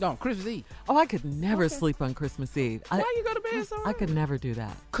 No, Christmas Eve. Oh, I could never sleep on Christmas Eve. Why you go to bed so early? I could never do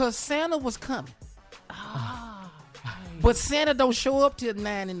that. Cause Santa was coming. But Santa don't show up till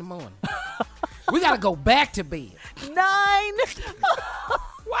 9 in the morning. We gotta go back to bed. 9. Why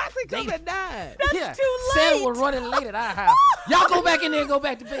is he coming at 9? That's too late. Santa was running late at our house. Y'all go back in there and go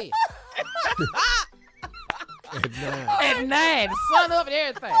back to bed. At 9, the sun up and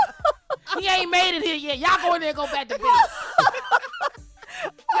everything. He ain't made it here yet. Y'all go in there and go back to bed.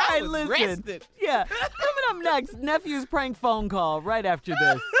 All right, listen. rested. Yeah. Coming up next, nephew's prank phone call right after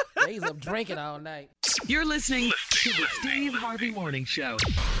this. He's up drinking all night. You're listening to the Steve Harvey Morning Show.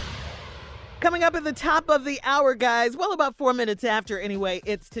 Coming up at the top of the hour, guys, well, about 4 minutes after anyway,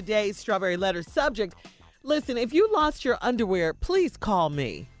 it's today's Strawberry Letter subject. Listen, if you lost your underwear, please call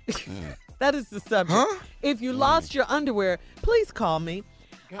me. That is the subject. Huh? If you lost your underwear, please call me.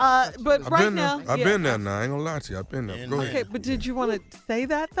 But right now, I've been there now. I ain't gonna lie to you. I've been there. Go Okay, ahead. but did you want to say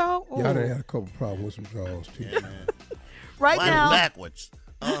that though? Yeah, I Or- done had a couple problems with some drawers, too. Right Why now, backwards.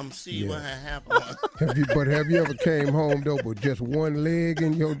 See what happened. Have you ever came home, though, with just one leg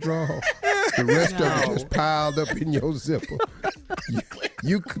in your drawer? The rest of it just piled up in your zipper.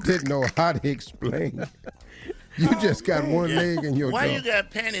 You didn't know how to explain. You just got one leg in your Why drawer. you got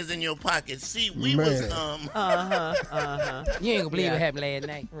panties in your pocket? See, we Man. was You ain't gonna believe what happened last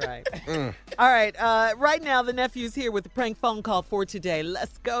night. Right. All right. Right now, the nephew's here with the prank phone call for today.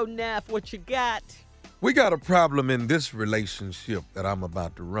 Let's go, Neff. What you got? We got a problem in this relationship that I'm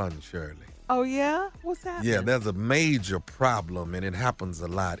about to run, Shirley. Oh yeah, what's happening? Yeah, there's a major problem, and it happens a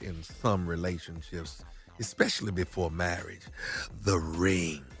lot in some relationships, especially before marriage. The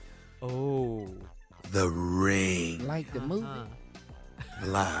ring. Oh. The ring. Like the movie.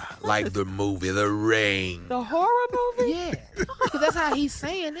 Like the movie, The Ring. The horror movie? Yeah. Because that's how he's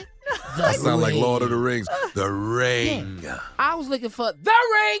saying it. That sounds like Lord of the Rings. The Ring. Yeah. I was looking for the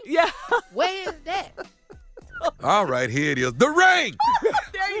ring. Yeah. Where is that? All right, here it is. The Ring.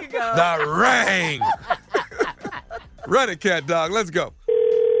 There you go. The Ring. Run it, cat dog. Let's go.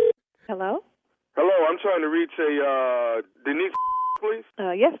 Hello, I'm trying to reach a Denise, please.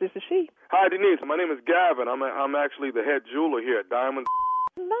 Yes, this is she. Hi, Denise. My name is Gavin. I'm actually the head jeweler here at Diamond.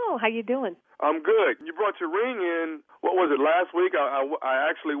 No, how you doing? I'm good. You brought your ring in. What was it, last week? I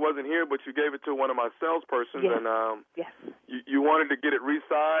actually wasn't here, but you gave it to one of my salespersons, Yes. and Yes. you wanted to get it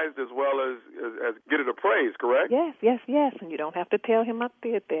resized as well as get it appraised, correct? Yes. And you don't have to tell him I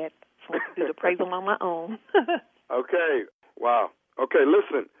did that. So I can do the appraisal on my own. Okay. Wow. Okay,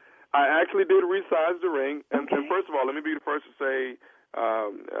 listen. I actually did resize the ring, and first of all, let me be the first to say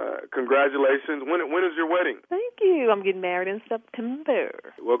congratulations. When is your wedding? Thank you. I'm getting married in September.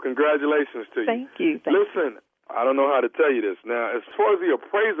 Well, congratulations to you. Thank you. Listen, I don't know how to tell you this. Now, as far as the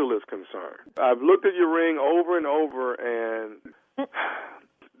appraisal is concerned, I've looked at your ring over and over, and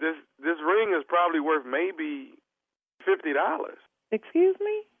this ring is probably worth maybe $50. Excuse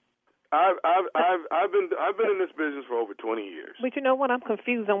me? I've been in this business for over 20 years. But you know what? I'm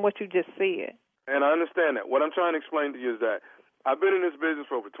confused on what you just said. And I understand that. What I'm trying to explain to you is that I've been in this business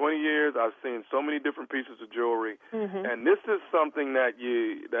for over 20 years. I've seen so many different pieces of jewelry, and this is something that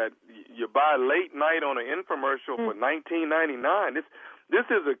you buy late night on an infomercial for $19.99. This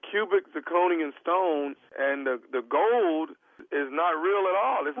is a cubic zirconian stone, and the gold is not real at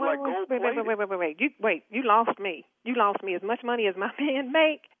all. It's like gold plated. Wait. You lost me. You lost me. As much money as my man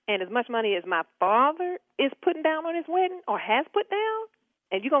make, and as much money as my father is putting down on his wedding or has put down.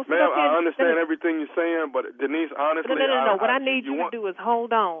 And you gonna sit Ma'am, up here I understand everything you're saying, but Denise, honestly, No. What I need you to do is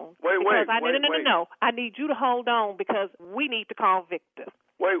hold on. Wait. No. I need you to hold on because we need to call Victor.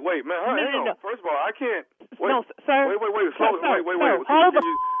 Wait, man. Hang on. First of all, I can't. Wait, no, sir. Wait. Slow. Wait. Hold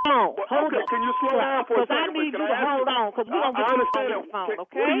on. Hold okay, on. can you slow down for a second? I need you to hold on, because we're going to get you on the phone,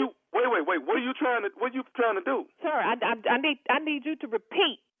 okay? Wait. What are you trying to do? Sir, I need you to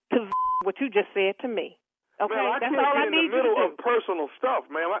repeat to what you just said to me. Okay, man, that's all I need you to do. in the middle of personal stuff,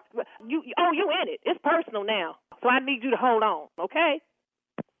 man. You in it. It's personal now. So I need you to hold on, okay?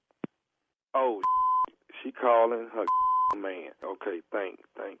 Oh, she calling her man. Okay, thank.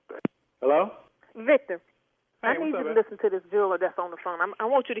 Hello? Victor, hey, I need you to listen to this jeweler that's on the phone. I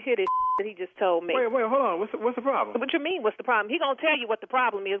want you to hear this that he just told me. Wait, hold on. What's the problem? What you mean, what's the problem? He going to tell you what the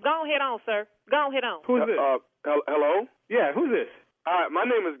problem is. Go ahead on, sir. Go ahead on. Who's this? Hello? Yeah, who's this? Hi, my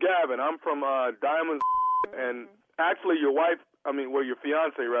name is Gavin. I'm from Diamonds, and actually your wife, your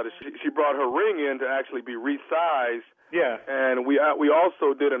fiance rather, she brought her ring in to actually be resized. Yeah. And we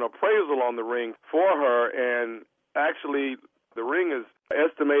also did an appraisal on the ring for her, and actually the ring is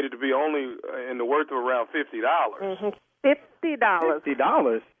estimated to be only in the worth of around $50. $50.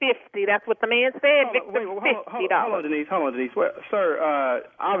 $50? That's what the man said, Victor. $50. Hold on, Denise. Well, sir,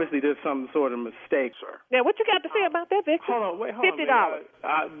 obviously there's some sort of mistake, sir. Now, what you got to say about that, Victor? Hold on.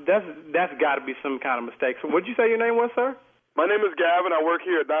 $50. That's got to be some kind of mistake. So what'd you say your name was, sir? My name is Gavin. I work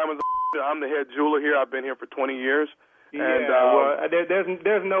here at Diamonds. I'm the head jeweler here. I've been here for 20 years. And,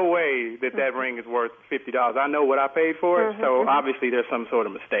 there's no way that ring is worth $50. I know what I paid for it, so obviously there's some sort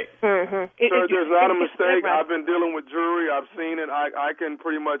of mistake. Sir, there's not a mistake. I've been dealing with jewelry. I've seen it. I can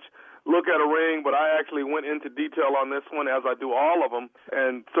pretty much look at a ring, but I actually went into detail on this one, as I do all of them.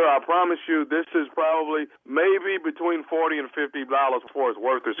 And, sir, I promise you, this is probably maybe between $40 and $50 before it's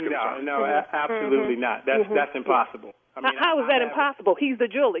worth it's concerned. No, absolutely not. That's impossible. How is that impossible? He's the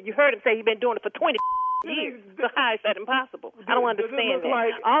jeweler. You heard him say he's been doing it for 20 years. So how is that impossible? I don't understand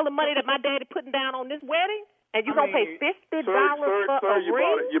that. All the money that my daddy putting down on this wedding, and you gonna pay $50 for a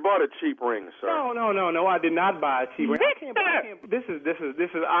ring? You bought a cheap ring, sir. No, I did not buy a cheap ring. This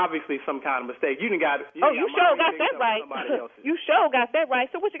is obviously some kind of mistake. You sure got that right. You sure got that right.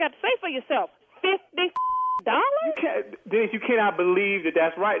 So what you got to say for yourself? $50? Denise, you cannot believe that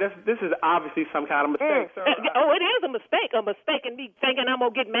that's right. This is obviously some kind of mistake, sir. It is a mistake. A mistake in me thinking I'm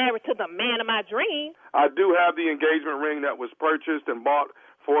going to get married to the man of my dream. I do have the engagement ring that was purchased and bought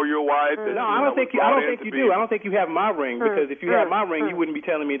for your wife. No, I don't think you do. I don't think you have my ring, because if you had my ring, you wouldn't be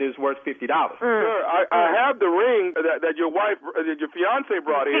telling me that it's worth $50. Sir, I have the ring that your wife, that your fiance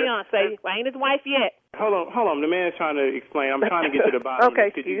brought in. Fiance, I ain't his wife yet. Hold on. The man is trying to explain. I'm trying to get to the bottom.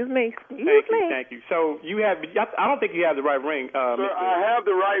 Okay, excuse me. Thank you. So I don't think you have the right ring. Sir, I have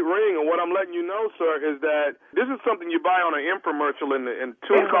the right ring, and what I'm letting you know, sir, is that this is something you buy on an infomercial in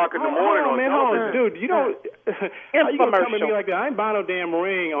 2 o'clock in the morning on television. Dude, you don't. How you gonna come at me like that? I ain't buying no damn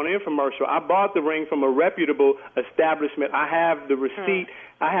ring on an infomercial. I bought the ring from a reputable establishment. I have the receipt.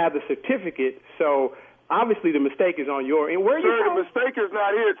 I have the certificate. So obviously the mistake is on your end. Sir, the mistake is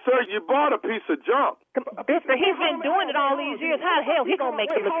not here. Sir, you bought a piece of junk. Mister, he's been doing it all these years. How the hell he gonna make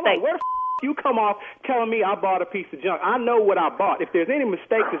a mistake? Where the you come off telling me I bought a piece of junk? I know what I bought. If there's any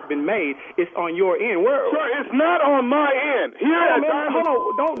mistake that's been made, it's on your end. Sir, it's not on my end.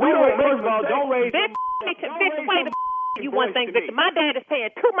 Don't raise. Victor, wait a you one thing, Victor. My dad is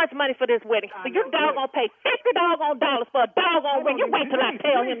paying too much money for this wedding, so you doggone pay $50 for a doggone ring. You wait till I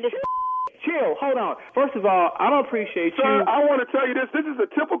tell him this. Chill, hold on. First of all, I don't appreciate you. Sir, I want to tell you this. This is a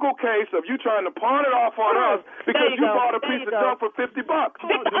typical case of you trying to pawn it off on us because you bought a piece of junk for $50.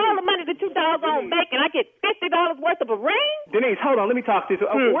 Victor, all the money that you doggone make, and I get $50 worth of a ring? Denise, hold on. Let me talk to you.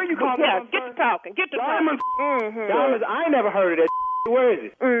 Where are you calling from? Get to talking. Diamonds. Diamonds. I ain't never heard of that. Where is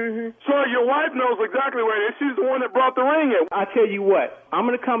it? Sir, your wife knows exactly where it is. She's the one that brought the ring in. I tell you what, I'm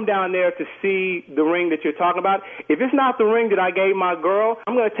going to come down there to see the ring that you're talking about. If it's not the ring that I gave my girl,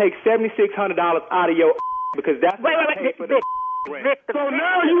 I'm going to take $7,600 out of your because that's what I paid for the ring. So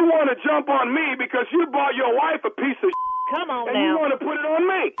now you want to jump on me because you bought your wife a piece of Come on and now. you want to put it on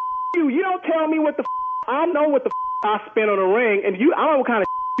me. You don't tell me what the I know what the I spent on a ring, and I don't know what kind of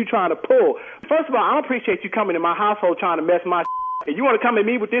you trying to pull. First of all, I don't appreciate you coming to my household trying to mess my and you want to come at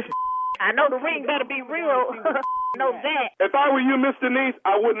me with this? I know the ring better be real. Know that. If I were you, Miss Denise,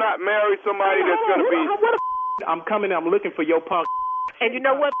 I would not marry somebody that's going to be... I'm coming, I'm looking for your punk. And you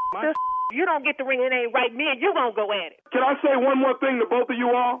know what? You don't get the ring, it ain't right. Me and you gonna go at it. Can I say one more thing to both of you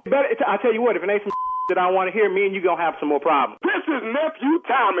all? I tell you what, if it ain't some that I want to hear, me and you gonna have some more problems. This is Nephew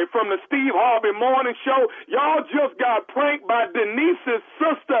Tommy from the Steve Harvey Morning Show. Y'all just got pranked by Denise's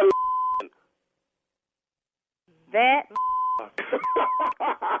sister.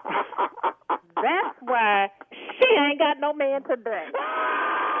 That's why she ain't got no man today.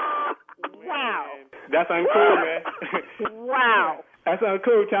 Wow. That's uncool, man. Wow. That's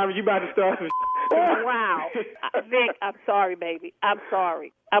uncool, Tommy. You about to start some Wow. Nick, I'm sorry, baby. I'm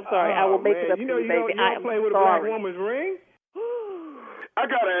sorry. I will make it up to you, baby. You don't play with a black woman's ring? I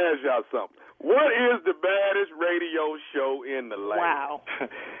got to ask y'all something. What is the baddest radio show in the land? Wow.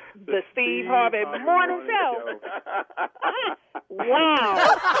 The Steve Harvey Morning Show.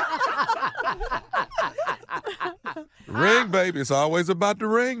 Wow. Ring, baby. It's always about the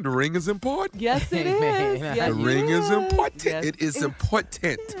ring. The ring is important. Yes, it is. Yes, the ring is important. Yes, it is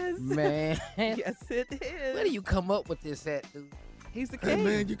important. Man. Yes, it is. Where do you come up with this at, dude? He's the Hey, king.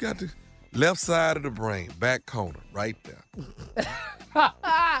 man, you got the left side of the brain, back corner, right there.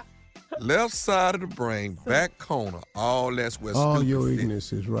 Left side of the brain, back corner. All that's where All stupid your sit.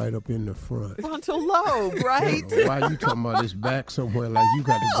 ignorance is right up in the front. Frontal lobe, right? Why you talking about this back somewhere like you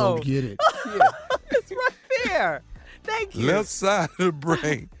got to go get it? It's right there. Thank you. Left side of the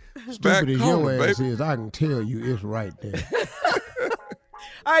brain, back Stupid as corner, your ass baby. is, I can tell you it's right there.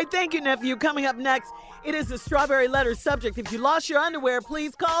 All right, thank you, nephew. Coming up next, it is the strawberry letter subject. If you lost your underwear,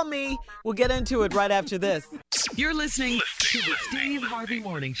 please call me. We'll get into it right after this. You're listening to the Steve Harvey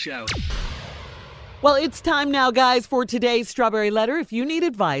Morning Show. Well, it's time now, guys, for today's strawberry letter. If you need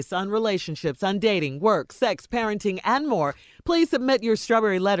advice on relationships, on dating, work, sex, parenting, and more, please submit your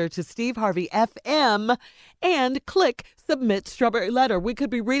strawberry letter to Steve Harvey FM and click Submit Strawberry Letter. We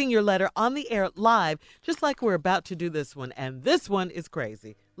could be reading your letter on the air live, just like we're about to do this one. And this one is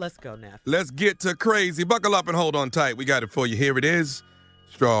crazy. Let's go, Neff. Let's get to crazy. Buckle up and hold on tight. We got it for you. Here it is.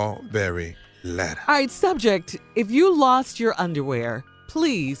 Strawberry letter. All right, subject, if you lost your underwear,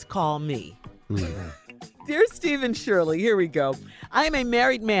 please call me. Dear Steve and Shirley, here we go. I am a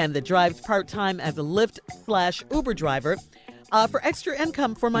married man that drives part-time as a Lyft/Uber driver for extra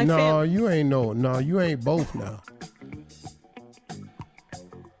income for my family. You ain't both now.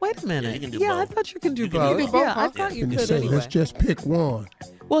 Wait a minute. Yeah, you can do I both. thought you can do You can both. do both, Yeah, huh? I thought you And could say, anyway. let's just pick one.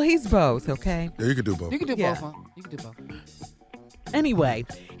 Well, he's both, okay? Yeah, you can do both. You can do Yeah. both, huh? You can do both. Anyway,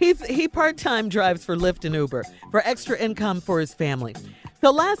 he part-time drives for Lyft and Uber for extra income for his family. So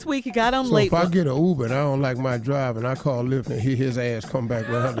last week he got home So late. if I get an Uber and I don't like my drive and I call Lyft and hear his ass come back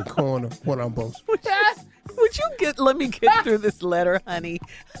around the corner, what I'm supposed to Would you let me get through this letter, honey?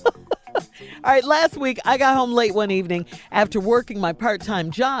 All right, last week I got home late one evening after working my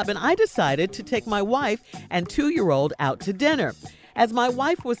part-time job, and I decided to take my wife and 2-year-old out to dinner. As my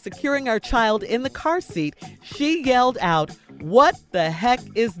wife was securing our child in the car seat, she yelled out, "What the heck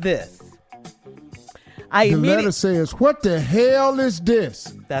is this?" The letter says, what the hell is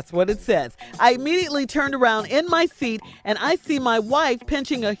this? That's what it says. I immediately turned around in my seat and I see my wife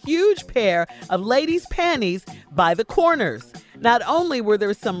pinching a huge pair of ladies' panties by the corners. Not only were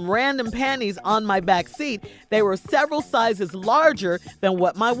there some random panties on my back seat, they were several sizes larger than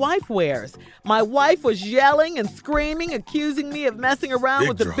what my wife wears. My wife was yelling and screaming, accusing me of messing around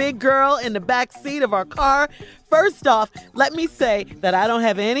with the big girl in the back seat of our car. First off, let me say that I don't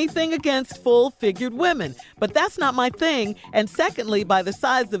have anything against full-figured women, but that's not my thing. And secondly, by the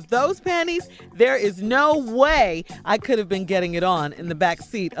size of those panties, there is no way I could have been getting it on in the back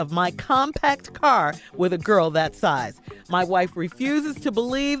seat of my compact car with a girl that size. My wife refuses to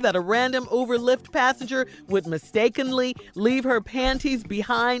believe that a random Uber Lyft passenger would mistakenly leave her panties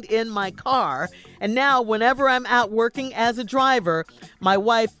behind in my car. And now, whenever I'm out working as a driver, my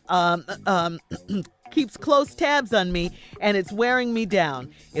wife keeps close tabs on me, and it's wearing me down.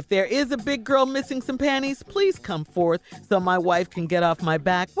 If there is a big girl missing some panties, please come forth so my wife can get off my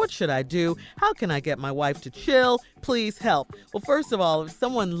back. What should I do? How can I get my wife to chill? Please help. Well, first of all, if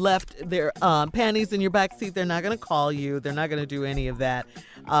someone left their panties in your back seat, they're not going to call you. They're not going to do any of that,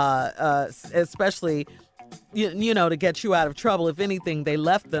 especially you know, to get you out of trouble. If anything, they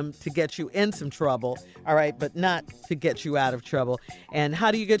left them to get you in some trouble, all right, but not to get you out of trouble. And how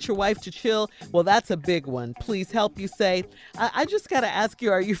do you get your wife to chill? Well, that's a big one. Please help, you say. I just got to ask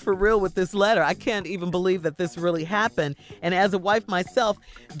you, are you for real with this letter? I can't even believe that this really happened. And as a wife myself,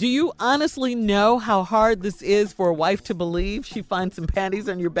 do you honestly know how hard this is for a wife to believe she finds some panties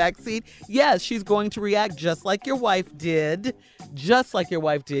on your backseat? Yes, she's going to react just like your wife did. Just like your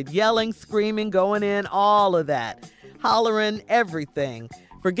wife did. Yelling, screaming, going in, all of that. Hollering, everything.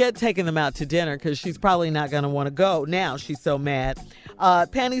 Forget taking them out to dinner because she's probably not going to want to go now. She's so mad.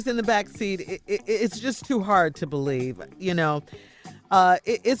 Panties in the back seat, it's just too hard to believe, you know.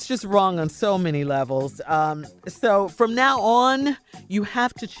 It's just wrong on so many levels. So from now on, you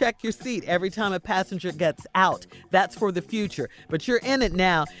have to check your seat every time a passenger gets out. That's for the future. But you're in it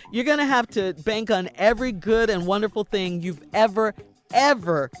now. You're going to have to bank on every good and wonderful thing you've ever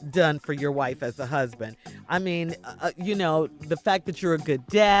ever done for your wife as a husband. I mean, the fact that you're a good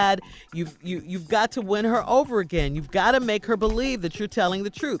dad, you've got to win her over again. You've got to make her believe that you're telling the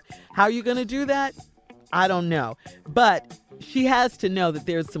truth. How are you going to do that? I don't know. But she has to know that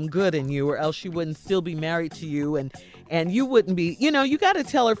there's some good in you, or else she wouldn't still be married to you, and you wouldn't be, you got to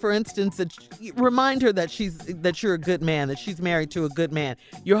tell her, for instance, remind her that you're a good man, that she's married to a good man.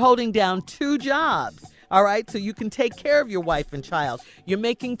 You're holding down 2 jobs. All right, so you can take care of your wife and child. You're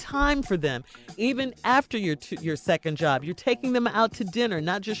making time for them. Even after your second job, you're taking them out to dinner,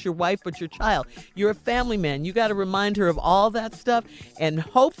 not just your wife, but your child. You're a family man. You got to remind her of all that stuff. And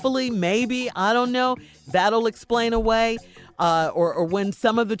hopefully, maybe, I don't know, that'll explain away or win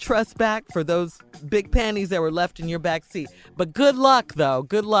some of the trust back for those big panties that were left in your back seat. But good luck, though.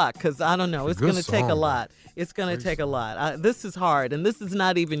 Good luck, because I don't know. It's going to take a lot. It's going to take a lot. This is hard, and this is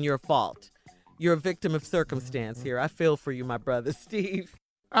not even your fault. You're a victim of circumstance here. I feel for you, my brother, Steve.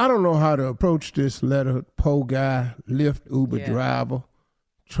 I don't know how to approach this letter. Poor guy, Lyft Uber driver,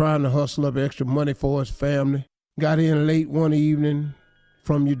 trying to hustle up extra money for his family. Got in late one evening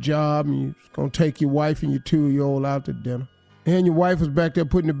from your job, and you're going to take your wife and your 2-year-old out to dinner. And your wife was back there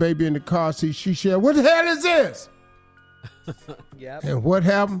putting the baby in the car seat. She said, "What the hell is this?" Yep. And what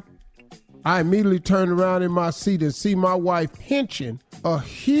happened? I immediately turned around in my seat and see my wife pinching a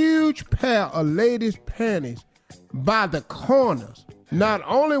huge pair of ladies' panties by the corners. Not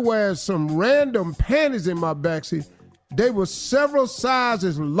only were some random panties in my backseat, they were several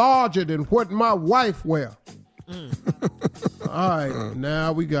sizes larger than what my wife wear. All right,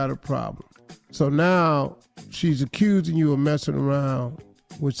 now we got a problem. So now she's accusing you of messing around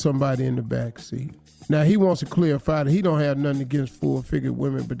with somebody in the backseat. Now, he wants to clarify that he don't have nothing against full-figured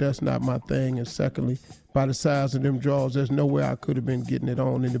women, but that's not my thing. And secondly, by the size of them drawers, there's no way I could have been getting it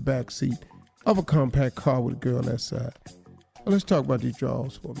on in the back seat of a compact car with a girl that size. Well, let's talk about these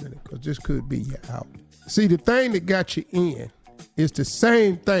drawers for a minute, because this could be you out. See, the thing that got you in is the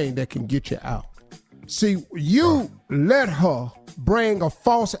same thing that can get you out. See, you let her bring a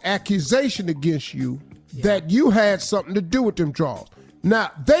false accusation against you that you had something to do with them drawers.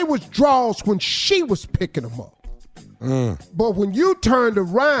 Now, they was drawers when she was picking them up. But when you turned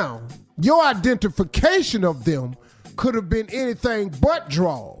around, your identification of them could have been anything but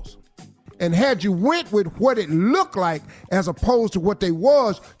drawers. And had you went with what it looked like as opposed to what they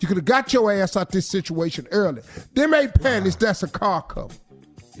was, you could have got your ass out this situation early. Them ain't panties, that's a car cover.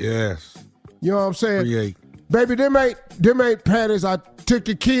 Yes. You know what I'm saying? Create. Baby, them ain't panties. I took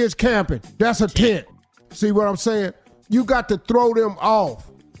the kids camping. That's a tent. See what I'm saying? You got to throw them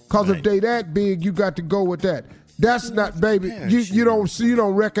off. Because if they that big, you got to go with that. That's not, baby, you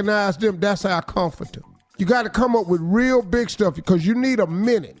don't recognize them. That's our comforter. You got to come up with real big stuff because you need a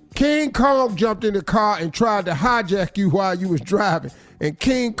minute. King Kong jumped in the car and tried to hijack you while you was driving. And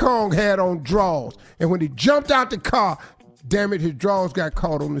King Kong had on drawers. And when he jumped out the car, damn it, his drawers got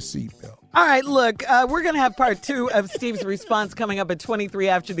caught on the seatbelt. All right, look, we're going to have part 2 of Steve's response coming up at 23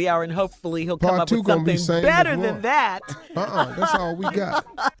 after the hour, and hopefully he'll come up with something better than that. That's all we got.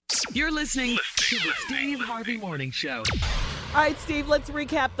 You're listening to the Steve Harvey Morning Show. All right, Steve, let's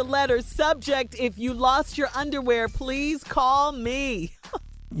recap the letters. Subject, if you lost your underwear, please call me.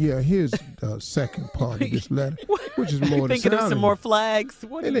 Yeah, here's the second part of this letter, which is more thinking of some more flags.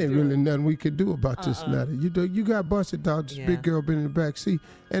 What it ain't really nothing we could do about this letter. You got busted out. This big girl been in the back seat,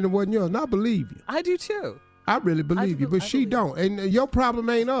 and it wasn't yours. And I believe you. I do too. I really believe you, but she don't. And your problem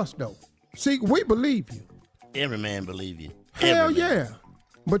ain't us though. See, we believe you. Every man believe you. Hell yeah.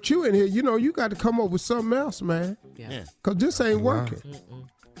 But you in here, you got to come up with something else, man. Yeah. Because this ain't working.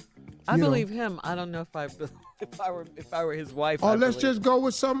 I believe him. I don't know if I were his wife. Or let's just go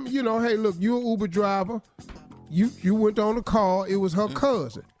with something, hey, look, you're an Uber driver. You went on a call. It was her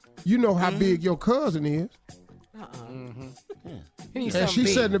cousin. You know how big your cousin is. And she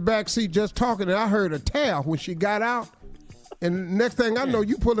sat in the back seat just talking, and I heard her towel when she got out. And next thing I know,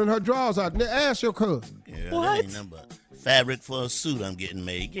 you pulling her drawers out. Ask your cousin. Yeah, that ain't nothing but fabric for a suit I'm getting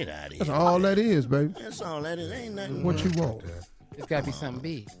made. Get out of here. That's all that is, baby. That's all that is. Ain't nothing. What you want? It's got to be something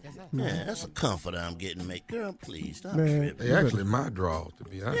big. Yeah, that's a comforter I'm getting made. Girl, please stop Man, tripping. They actually my drawers, to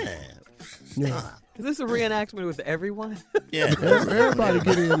be honest. Yeah. Is this a reenactment with everyone? Yeah. Everybody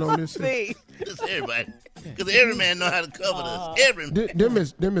get in on this. See. Just everybody. Because every man know how to cover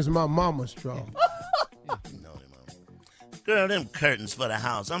this. Them is my mama's drawers. Girl, them curtains for the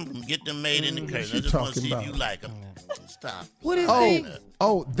house. I'm going to get them made in the curtains. I just want to see if you like them. Stop. What is it?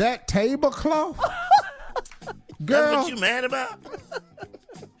 Oh, that tablecloth? Girl. That's what you mad about?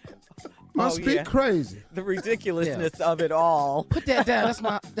 Must be crazy. The ridiculousness of it all. Put that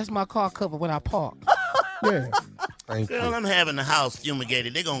down. That's my car cover when I park. Yeah. Girl, I'm having the house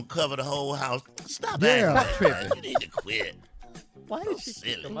fumigated. They're going to cover the whole house. Stop Yeah. acting like that. You need to quit. Why did she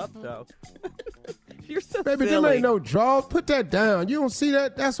pick them up, though? You're so Baby, silly. them ain't no drawers. Put that down. You don't see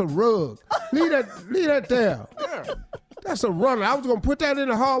that? That's a rug. Leave that there. That's a runner. I was going to put that in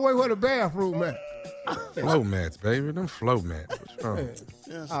the hallway where the bathroom at. Flow mats, baby. Them flow mats. What's wrong?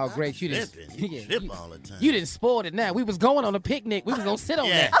 Oh, great. You didn't. You trip all the time. You didn't spoil it now. We was going on a picnic. We was going to sit on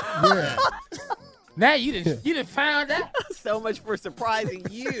that. Yeah. Now you didn't find out. So much for surprising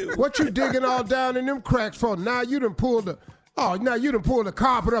you. What you digging all down in them cracks for? Now you done pulled the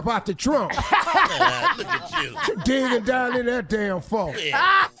carpet up out the trunk. Look at you. What you digging down in that damn for?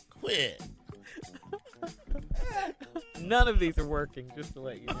 Quit. None of these are working, just to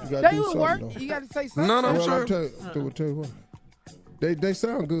let you know. You gotta They do will work. something, though. You got to say something. No, I'm Well, sure. I'll tell you what. They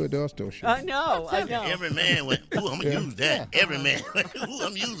sound good. They'll still shoot. I know. Every man went, ooh, I'm going to use that. Every man. Ooh,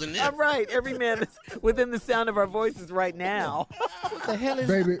 I'm using this. I'm right. Every man is within the sound of our voices right now. What the hell is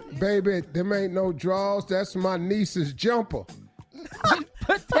Baby, them ain't no draws. That's my niece's jumper.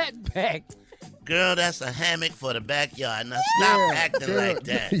 Put that back. Girl, that's a hammock for the backyard. Now stop acting like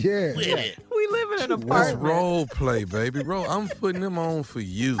that. Yeah. Quit it. We live in an That's apartment. role play, baby. I'm putting them on for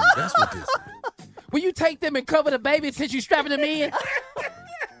you. That's what this is. Will you take them and cover the baby since you strapping them in?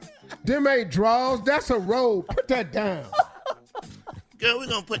 Them ain't draws. That's a robe. Put that down. Girl, we're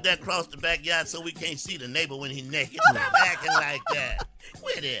going to put that across the backyard so we can't see the neighbor when he's naked. Stop acting like that.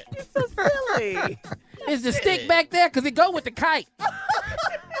 Quit it. You're so silly. Is the stick back there? Because it go with the kite.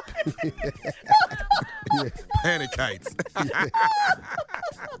 Panic kites.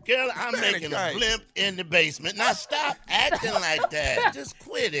 Girl, I'm making a blimp in the basement. Now stop acting like that. Just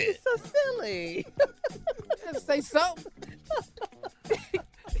quit it. So silly. Say something.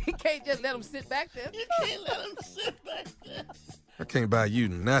 You can't just let them sit back there. You can't let them sit back there. I can't buy you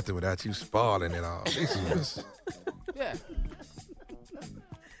nothing without you spoiling it all. This is just... Yeah.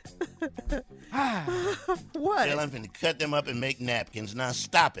 What? Girl, I'm finna cut them up and make napkins. Now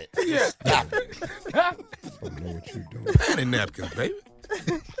stop it. Just stop it. I don't know what you doing. Panty napkins, baby.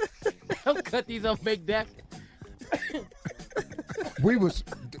 Don't cut these up, make that.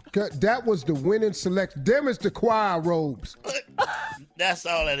 That was the winning select. Them is the choir robes. That's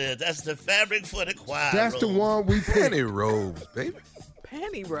all it is. That's the fabric for the choir. That's the one we picked. Panty robes, baby.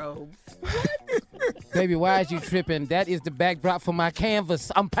 Panty robes. Baby, why is you tripping? That is the backdrop for my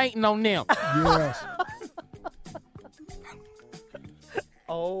canvas. I'm painting on them. Yes.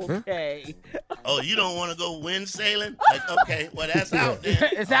 Okay. Oh, you don't want to go wind sailing? Like, okay, well, that's out then.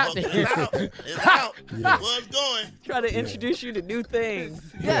 It's out there. It's out. It's out. Yeah. Well, it's going. Try to introduce you to new things.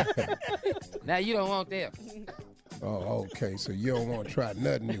 Yeah. Now you don't want them. Oh, okay. So you don't want to try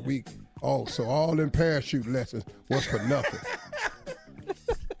nothing this week. Oh, so all them parachute lessons was for nothing.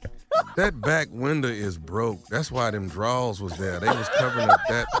 That back window is broke. That's why them drawers was there. They was covering up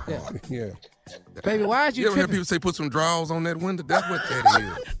that part. Yeah. Baby, why is You you ever hear tripping? people say put some drawers on that window? That's what that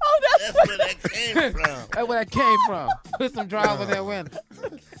is. That's where that came from. That's where that came from. Put some drawers on that window.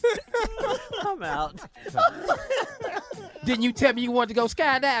 I'm out. Didn't you tell me you wanted to go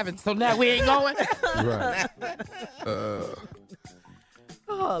skydiving? So now we ain't going? Right.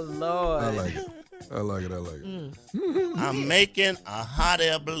 Oh, Lord. I like it. I like it. I'm making a hot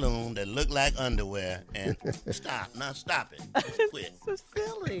air balloon that look like underwear. And stop. Now stop it. Just quit. So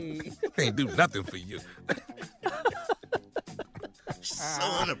silly. Can't do nothing for you. So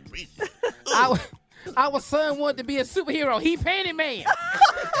unappreciative. Our son wanted to be a superhero. He Panty Man.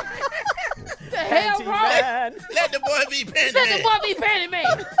 The hell, Panty bro? Man. Let the boy be Panty Let Man. the boy be Panty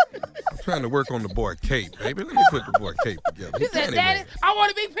Man. I'm trying to work on the boy Cape, baby. Let me put the boy Cape together. He He's said, Panty Daddy, Man. I want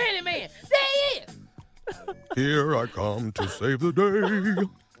to be Panty Man. There he is. Here I come to save the day.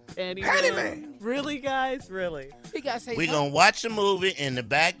 Panty Man. Really, guys? Really? He got to say We're something. going to watch a movie in the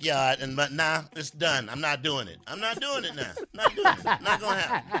backyard, but nah, it's done. I'm not doing it. I'm not doing it now. Not doing it. Not going to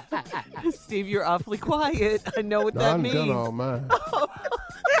happen. Steve, you're awfully quiet. I know what No, that I'm means. done all mine.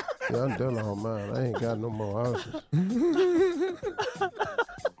 Yeah, I'm done all mine. I ain't got no more houses.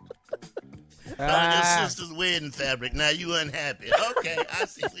 On your sister's wedding fabric. Now you unhappy. Okay, I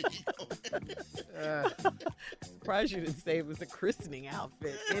see where you going. Surprised you didn't say it was a christening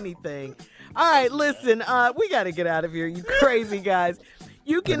outfit. Anything. All right, listen. We got to get out of here, you crazy guys.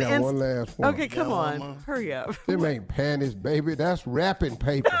 You can. I got one last one. Okay, come on. Hurry up. Them ain't panties, baby. That's wrapping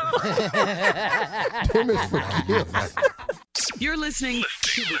paper. Them is for gifts. You're listening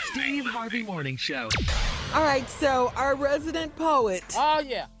to the Steve Harvey Morning Show. All right, so our resident poet, Oh,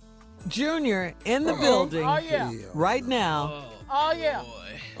 yeah. Junior, in the building Oh, yeah. right now Oh, yeah.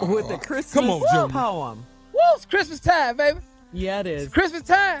 with the Christmas on, Junior. poem. Woo, it's Christmas time, baby. Yeah, it is. It's Christmas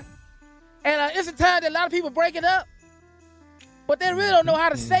time. And it's a time that a lot of people break it up. but they really don't know how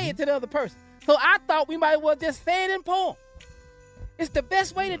to say it to the other person. So I thought we might as well just say it in poem. It's the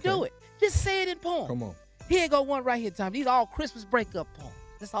best way to do it. Just say it in poem. Come on. Here go one right here, Tom. These are all Christmas breakup poems.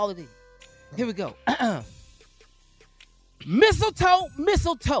 That's all it is. Here we go. Mistletoe,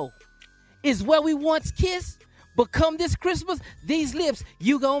 mistletoe is where we once kissed, but come this Christmas, these lips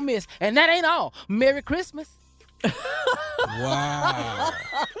you gon' miss. And that ain't all. Merry Christmas. Wow.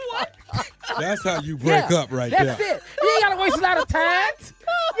 What? That's how you break up right there. That's it. You ain't got to waste a lot of time.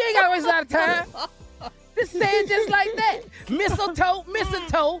 You ain't got to waste a lot of time. Just say it just like that. Mistletoe,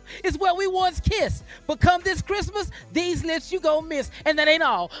 mistletoe is where we once kissed, but come this Christmas, these lips you gon' miss. And that ain't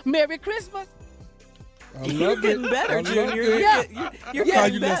all. Merry Christmas. You're getting better, Junior. Yeah. You're That's how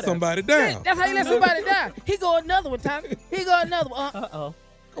getting you better. let somebody down. That's how you let somebody down. He go another one, Tommy. He go another one. Uh-oh.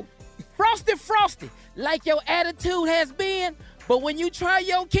 Frosty, frosty, like your attitude has been, but when you try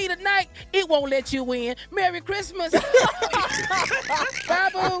your key tonight, it won't let you in. Merry Christmas.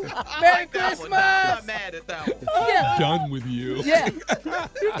 Babu, Merry Christmas. I'm not mad at that one. Yeah. Done with you. Yeah.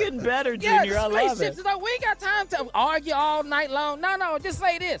 You're getting better, Junior. I love it. We ain't got time to argue all night long. No, just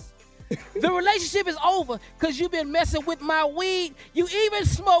say this. The relationship is over because you've been messing with my weed. You even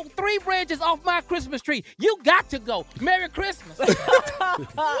smoked 3 branches off my Christmas tree. You got to go. Merry Christmas.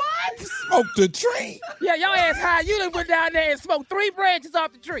 What? Smoke the tree. Yeah, your ass high. You done went down there and smoked 3 branches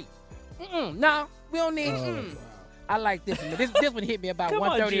off the tree. No, we don't need. I like this one. This one hit me about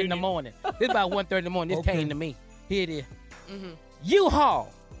 1:30 in the morning. This about 1:30 in the morning. This came to me. Here it is.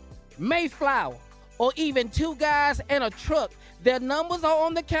 U-Haul, Mayflower, or even 2 guys and a truck. Their numbers are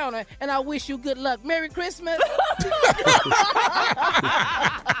on the counter, and I wish you good luck. Merry Christmas.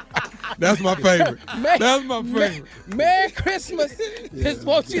 That's my favorite. That's my favorite. Merry Christmas. Just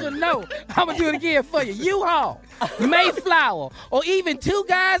want you to know. I'm going to do it again for you. U-Haul, Mayflower, or even 2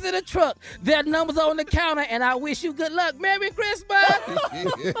 guys in a truck. Their numbers are on the counter, and I wish you good luck. Merry Christmas.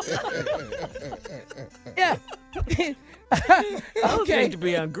 Yeah. Those need to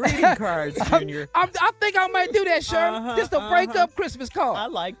be on greeting cards, Junior. I think I might do that, Shirley. Just a break-up Christmas card. I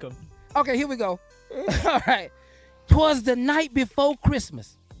like them. Okay, here we go. All right. 'Twas the night before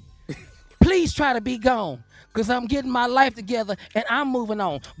Christmas. Please try to be gone, because I'm getting my life together and I'm moving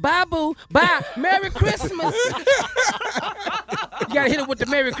on. Bye, boo. Bye. Merry Christmas. You got to hit it with the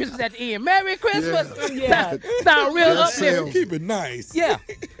Merry Christmas at the end. Merry Christmas. Yeah. Sound real uplifting. Keep it nice. Yeah.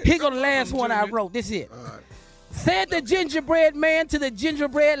 Here go the last one I wrote. This is it. Said the gingerbread man to the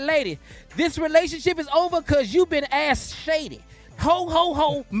gingerbread lady, this relationship is over because you've been ass shady. Ho, ho,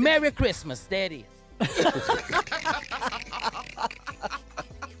 ho, Merry Christmas. There it is.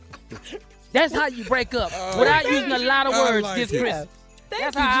 That's how you break up without using a lot of words like this it. Christmas. Thank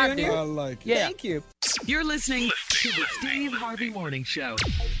That's you, how Junior. I like it. Yeah. Thank you. You're listening to the Steve Harvey Morning Show.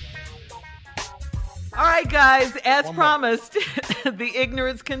 All right, guys, as promised, the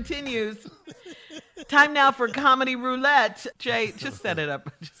ignorance continues. Time now for Comedy Roulette. Jay, just set it up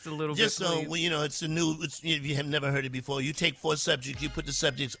just a little Just bit, so please. well, you know, if you have never heard it before, you take 4 subjects, you put the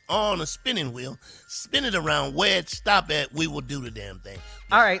subjects on a spinning wheel, spin it around, where it stop at, we will do the damn thing.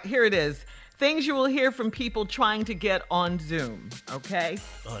 All right, here it is. Things you will hear from people trying to get on Zoom, okay?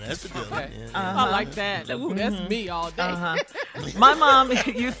 Oh, that's a good one. Yeah. I like that. Ooh, that's me all day. My mom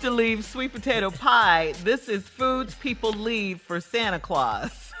used to leave sweet potato pie. This is foods people leave for Santa Claus.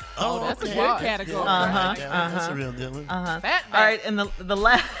 Oh, that's a good category. That's a real good one. Fat All right, and the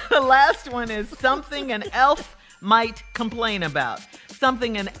last one is something an elf might complain about.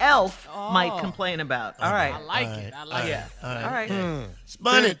 Something an elf might complain about. All right. I like it. I like it. All right.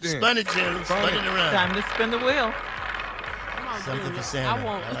 Spun it, Jerry. Spun it around. Time to spin the wheel. Come on, Something Junior. for Santa. I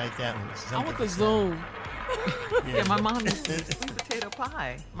I like that one. want Something the for Zoom. Yeah, my mom used to sweet potato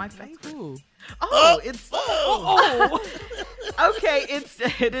pie. My favorite. Ooh. It's okay. It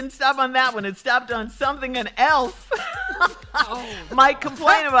didn't stop on that one. It stopped on something an elf might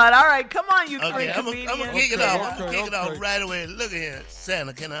complain about. All right, come on, you Okay, I'm comedian. gonna kick it off. I'm gonna kick it off right away. Look at here,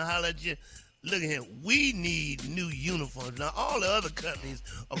 Santa. Can I holler at you? Look at here. We need new uniforms. Now, all the other companies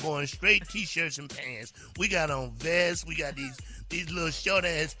are going straight T-shirts and pants. We got on vests. We got these little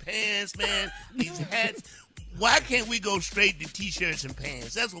short-ass pants, man. These hats. Why can't we go straight to T-shirts and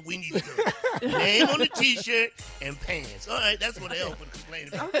pants? That's what we need to do. Name on the T-shirt and pants. All right, that's what the elf would complain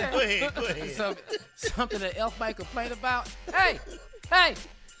about. Okay. Go ahead. Something the elf might complain about. Hey,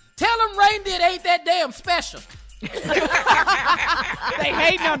 tell them reindeer ain't that damn special. They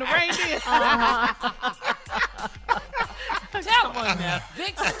hating on the reindeer. Tell them,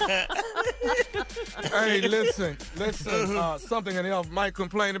 Vixen. Hey, listen. Something an elf might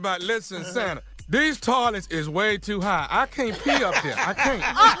complain about. Listen, Santa. These toilets is way too high. I can't pee up there. I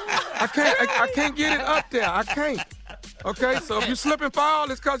can't get it up there. I can't. Okay, so if you slip and fall,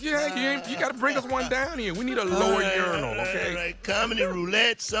 it's because you got to bring us one down here. We need a lower urinal, okay? All right. Comedy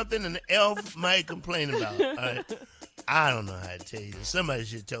roulette, something an elf might complain about. All right. I don't know how to tell you this. Somebody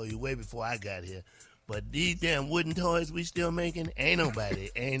should tell you way before I got here. But these damn wooden toys we still making, ain't nobody.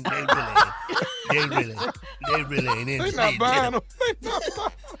 They really ain't interested. They not buying them.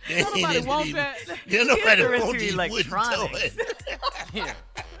 Nobody wants that. Yeah, nobody They're wants into these wooden electronics. toys. Yeah.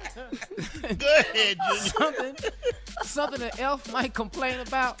 Go ahead, Junior. Something an elf might complain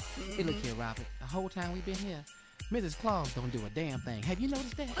about. Hey, look here, Robert. The whole time we've been here, Mrs. Claus don't do a damn thing. Have you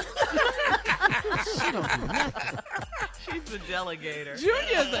noticed that? She don't do nothing. She's the delegator.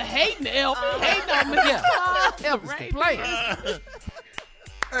 Junior's a hating elf. He hating on Mrs. Claus. Elf is complaining.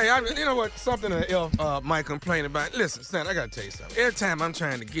 Hey, you know what? Something an elf might complain about. Listen, Santa, I got to tell you something. Every time I'm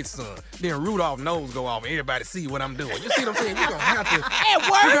trying to get some, then Rudolph's nose go off and everybody see what I'm doing. You see what I'm saying? We're going to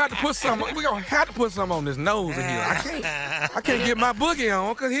have to put some on this nose of here. I can't get my boogie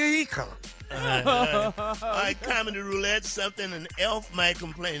on because here he comes. All right, comedy roulette, something an elf might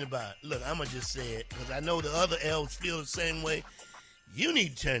complain about. Look, I'm going to just say it because I know the other elves feel the same way. You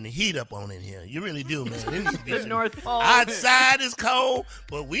need to turn the heat up on in here. You really do, man. It needs to be The North Pole. outside is cold,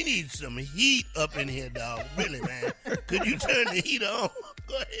 but we need some heat up in here, dog. Really, man. Could you turn the heat on?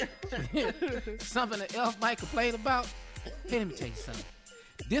 Go ahead. Something an elf might complain about. Hey, let me tell you something.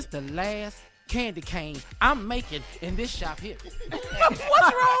 This the last candy cane I'm making in this shop here. What's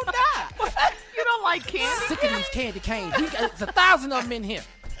wrong with that? You don't like candy? Sick of these candy canes. It's 1,000 of them in here.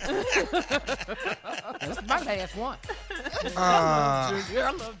 That's my last one. I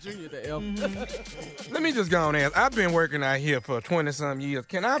love Junior the elf. Let me just go on and ask. I've been working out here for 20-some years.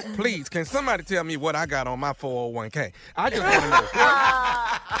 Can somebody tell me what I got on my 401k? I just want to know.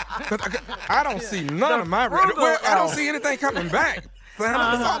 'Cause I don't see none of my... I don't see anything coming back.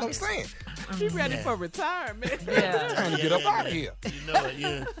 That's all I'm saying. He ready for retirement. Yeah. Trying to get up out of here. You know what?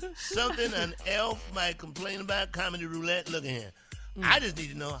 Yeah. Something an elf might complain about, comedy roulette. Look at here. I just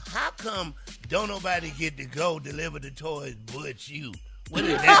need to know, how come don't nobody get to go deliver the toys but you? What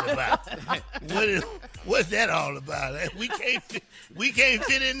is that about? What's that all about? We can't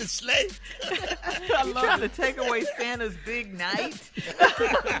fit in the sleigh. You trying to take away Santa's big night?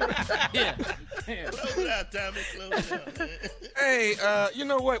 Yeah. Close it out, Tommy. Close it out, man. Hey, you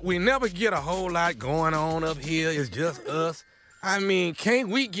know what? We never get a whole lot going on up here. It's just us. I mean, can't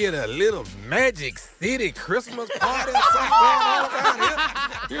we get a little Magic City Christmas party or something going on around here?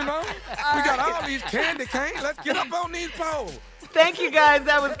 You know? We got all these candy canes. Let's get up on these poles. Thank you, guys.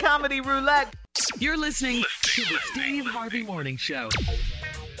 That was Comedy Roulette. You're listening to the Steve Harvey Morning Show.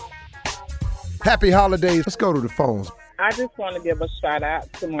 Happy holidays. Let's go to the phones. I just want to give a shout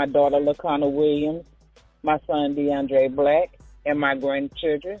out to my daughter LaConna Williams, my son DeAndre Black, and my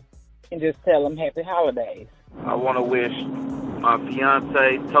grandchildren, and just tell them happy holidays. I want to wish my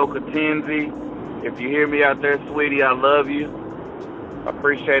fiance, Toka Tenzi. If you hear me out there, sweetie, I love you. I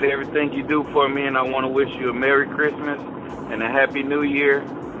appreciate everything you do for me, and I want to wish you a Merry Christmas and a Happy New Year,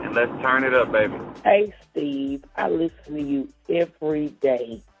 and let's turn it up, baby. Hey, Steve, I listen to you every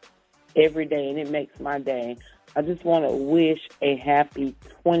day, and it makes my day. I just want to wish a happy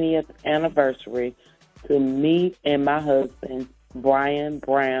 20th anniversary to me and my husband, Brian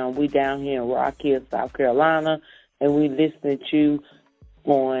Brown. We down here in Rock Hill, South Carolina, and we listen to you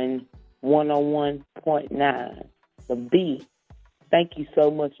on 101.9, the B. Thank you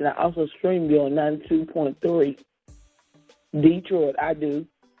so much. And I also stream you on 92.3, Detroit. I do.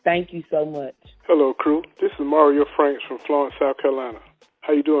 Thank you so much. Hello, crew. This is Mario Franks from Florence, South Carolina.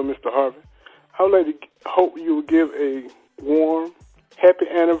 How you doing, Mr. Harvey? I would like to hope you would give a warm, happy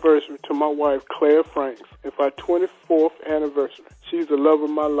anniversary to my wife, Claire Franks, and for our 24th anniversary. She's the love of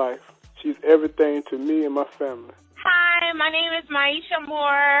my life. She's everything to me and my family. Hi, my name is Maisha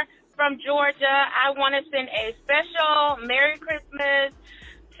Moore from Georgia. I want to send a special Merry Christmas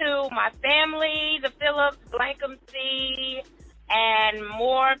to my family, the Phillips, Blankham C, and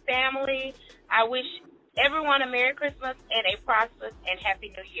Moore family. I wish everyone a Merry Christmas and a prosperous and Happy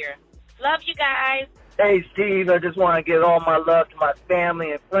New Year. Love you guys. Hey, Steve, I just want to give all my love to my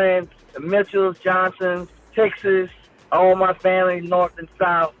family and friends, the Mitchells, Johnsons, Texas, all my family, North and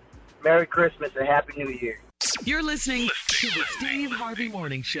South. Merry Christmas and Happy New Year. You're listening to the Steve Harvey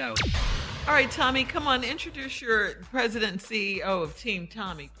Morning Show. All right, Tommy, come on, introduce your president and CEO of Team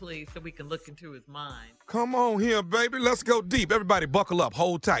Tommy, please, so we can look into his mind. Come on here, baby. Let's go deep. Everybody buckle up.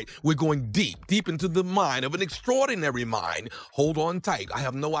 Hold tight. We're going deep into the mind of an extraordinary mind. Hold on tight. I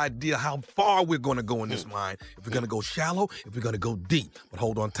have no idea how far we're going to go in this mind. If we're going to go shallow, if we're going to go deep. But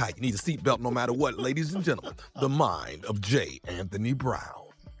hold on tight. You need a seatbelt no matter what, ladies and gentlemen. The mind of J. Anthony Brown.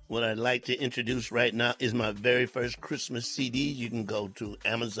 What I'd like to introduce right now is my very first Christmas CD. You can go to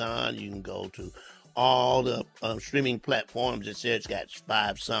Amazon. You can go to all the streaming platforms. It's got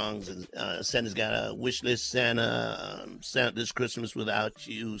 5 songs. And Santa's got a Wish List Santa, Santa This Christmas Without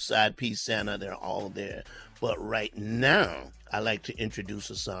You, Side Piece Santa. They're all there. But right now, I like to introduce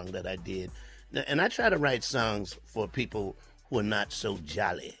a song that I did. And I try to write songs for people who are not so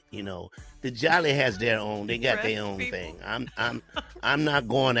jolly. You know, the jolly has their own. They got their own thing. I'm not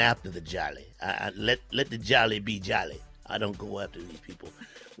going after the jolly. I let the jolly be jolly. I don't go after these people.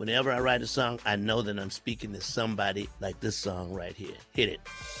 Whenever I write a song, I know that I'm speaking to somebody like this song right here. Hit it.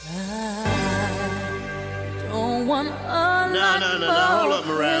 Don't want No. Hold up,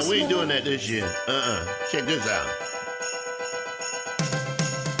 Mariah. We ain't doing that this year. Check this out.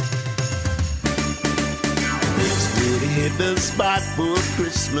 This would hit the spot for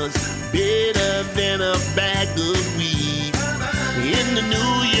Christmas, better than a bag of weed. In the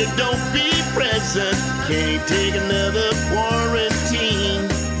new year, don't be present. Can't take another quarantine.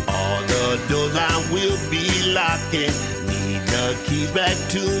 All the doors I will be locking. Need the keys back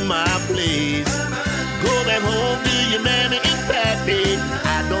to my place. Go back home to your mammy and pappy.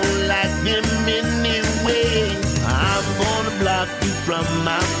 I don't like them anyway. I'm gonna block you from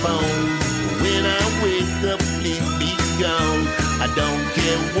my phone. When I wake up, please be gone. I don't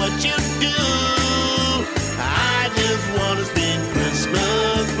care what you do. I just wanna spend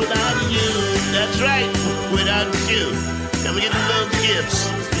Christmas without you. That's right, without you. Come get the little gifts.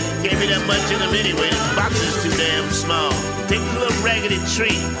 Can't be that much in them anyway. The box is too damn small. Take a little raggedy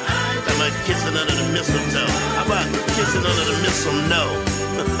tree. How about kissing under the mistletoe? How about kissing under the mistletoe? No.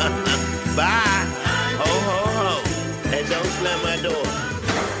 Bye. Ho, ho, ho. Hey, don't slam my door.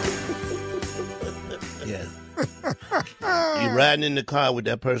 Yeah. You riding in the car with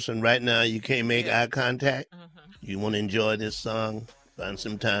that person right now, you can't make eye contact. You want to enjoy this song? Find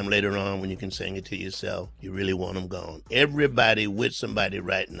some time later on when you can sing it to yourself. You really want them gone. Everybody with somebody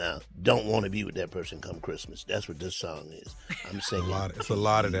right now don't want to be with that person come Christmas. That's what this song is. I'm singing. It's a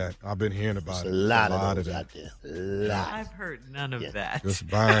lot of that. I've been hearing about it. A lot of those out there. I've heard none of that. Just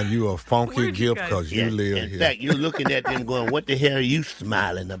buying you a funky gift because you live in here. In fact, you're looking at them going, what the hell are you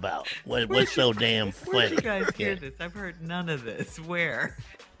smiling about? What's so damn funny? Where did you guys hear this? I've heard none of this. Where?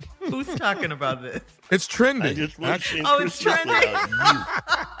 Who's talking about this? It's trending. It's trending.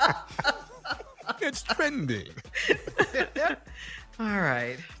 It's trending. All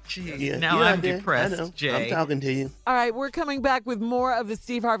right. Jeez. Yeah, now you're I'm out there. depressed, I know. Jay. I'm talking to you. All right, we're coming back with more of the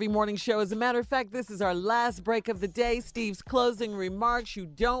Steve Harvey Morning Show. As a matter of fact, this is our last break of the day. Steve's closing remarks. You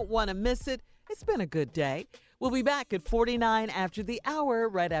don't want to miss it. It's been a good day. We'll be back at 49 after the hour,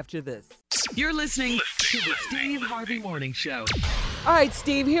 right after this. You're listening to the Steve Harvey Morning Show. All right,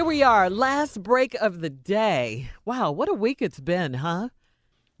 Steve, here we are. Last break of the day. Wow, what a week it's been, huh?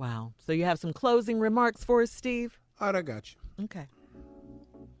 Wow. So you have some closing remarks for us, Steve? All right, I got you. Okay.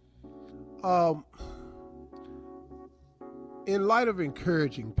 In light of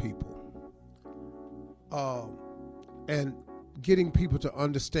encouraging people and getting people to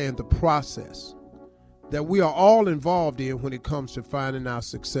understand the process that we are all involved in when it comes to finding our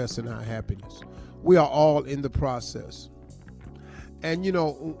success and our happiness. We are all in the process. And, you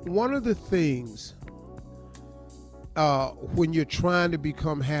know, one of the things when you're trying to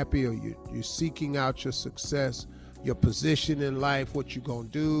become happy or you're seeking out your success, your position in life, what you're going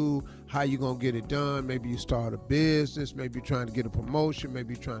to do, how you're going to get it done. Maybe you start a business, maybe you're trying to get a promotion,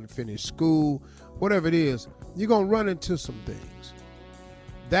 maybe you're trying to finish school, whatever it is, you're going to run into some things.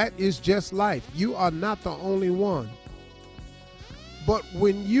 That is just life. You are not the only one. But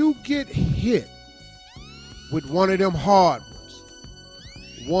when you get hit with one of them hard ones,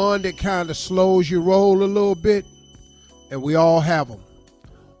 one that kind of slows your roll a little bit, and we all have them,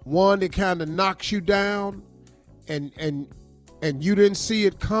 one that kind of knocks you down, and you didn't see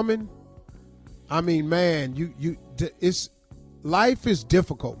it coming. I mean, man, life is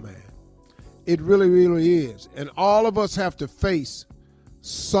difficult, man. It really, really is. And all of us have to face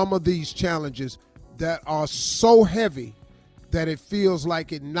some of these challenges that are so heavy that it feels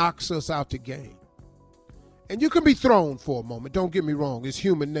like it knocks us out the game. And you can be thrown for a moment. Don't get me wrong. It's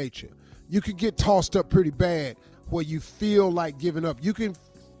human nature. You can get tossed up pretty bad where you feel like giving up. You can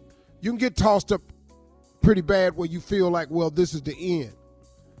get tossed up pretty bad where you feel like, well, this is the end.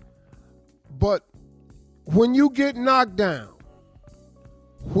 But when you get knocked down,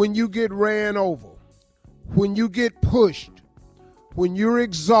 when you get ran over, when you get pushed, when you're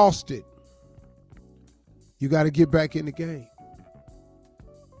exhausted, you got to get back in the game.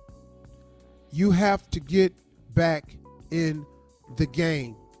 You have to get back in the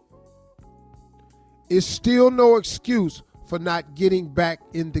game. It's still no excuse for not getting back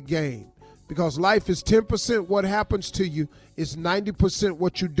in the game. Because life is 10% what happens to you, it's 90%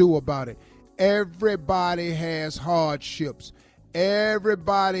 what you do about it. Everybody has hardships.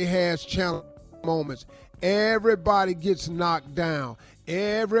 Everybody has challenge moments. Everybody gets knocked down.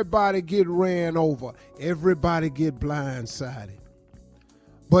 Everybody get ran over. Everybody get blindsided.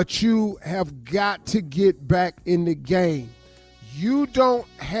 But you have got to get back in the game. You don't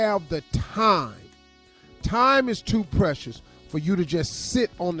have the time. Time is too precious for you to just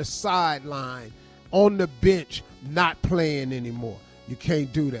sit on the sideline, on the bench, not playing anymore. You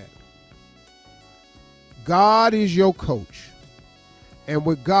can't do that. God is your coach. And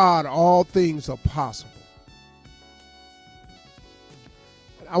with God, all things are possible.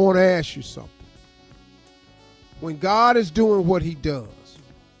 I want to ask you something. When God is doing what he does,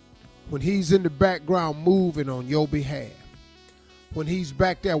 when he's in the background moving on your behalf, when he's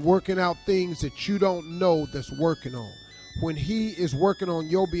back there working out things that you don't know that's working on, when he is working on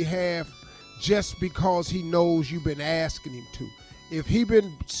your behalf just because he knows you've been asking him to, if he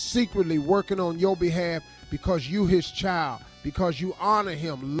been secretly working on your behalf because you his child, because you honor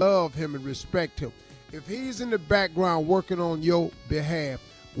him, love him, and respect him, if he's in the background working on your behalf,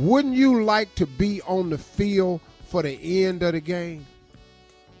 wouldn't you like to be on the field for the end of the game?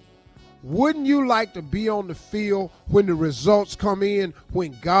 Wouldn't you like to be on the field when the results come in,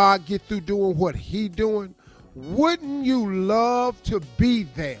 when God get through doing what he doing? Wouldn't you love to be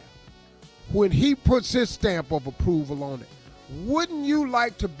there when he puts his stamp of approval on it? Wouldn't you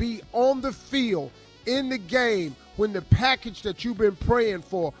like to be on the field in the game when the package that you've been praying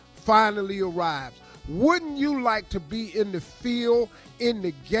for finally arrives? Wouldn't you like to be in the field, in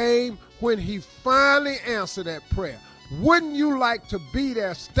the game, when he finally answered that prayer? Wouldn't you like to be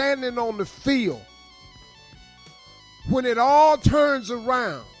there standing on the field when it all turns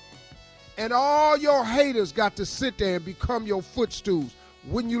around and all your haters got to sit there and become your footstools?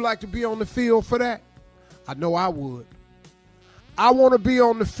 Wouldn't you like to be on the field for that? I know I would. I want to be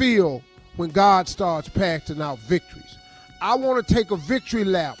on the field when God starts passing out victories. I want to take a victory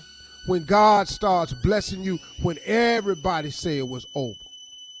lap when God starts blessing you when everybody say it was over.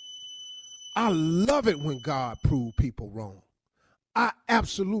 I love it when God proves people wrong. I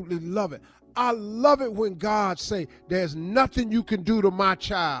absolutely love it. I love it when God say there's nothing you can do to my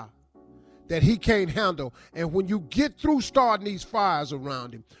child that he can't handle. And when you get through starting these fires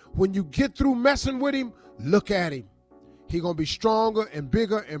around him, when you get through messing with him, look at him. He's going to be stronger and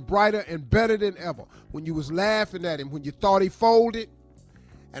bigger and brighter and better than ever. When you was laughing at him, when you thought he folded,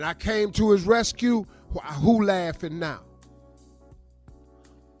 and I came to his rescue, who laughing now?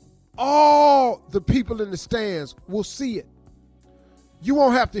 All the people in the stands will see it. You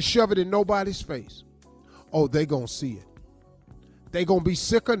won't have to shove it in nobody's face. Oh, they going to see it. They going to be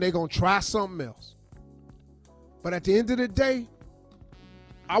sicker and they going to try something else. But at the end of the day,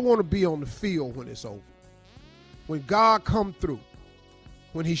 I want to be on the field when it's over. When God come through,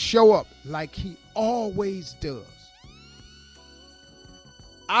 when he show up like he always does.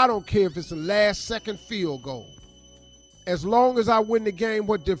 I don't care if it's the last second field goal. As long as I win the game,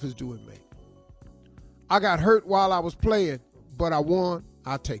 what difference do it make? I got hurt while I was playing, but I won.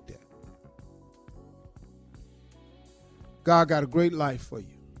 I'll take that. God got a great life for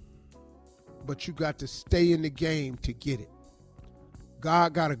you, but you got to stay in the game to get it.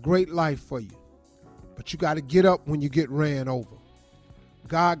 God got a great life for you, but you got to get up when you get ran over.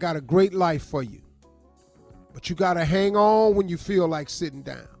 God got a great life for you, but you got to hang on when you feel like sitting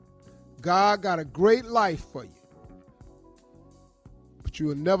down. God got a great life for you, but you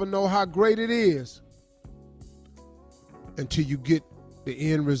will never know how great it is until you get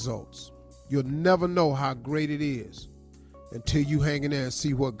the end results. You'll never know how great it is until you hang in there and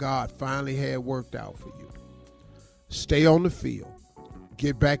see what God finally had worked out for you. Stay on the field.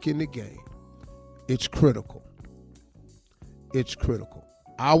 Get back in the game. It's critical. It's critical.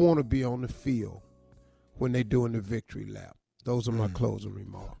 I want to be on the field when they're doing the victory lap. Those are my closing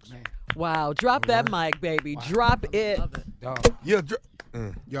remarks. Wow. Drop that mic, baby. Drop it. Yeah.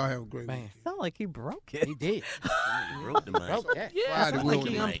 Y'all have a great week. Sound like he broke it. He did. He broke the mic. Yeah, sound like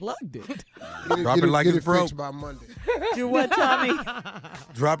he unplugged it. Drop it like it's broke. By Monday. Do what, Tommy?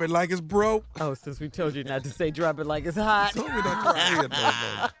 Drop it like it's broke. Oh, since we told you not to say drop it like it's hot. Told me not to say it,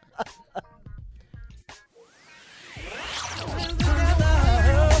 though.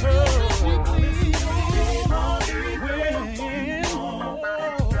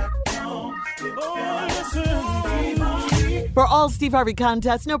 For all Steve Harvey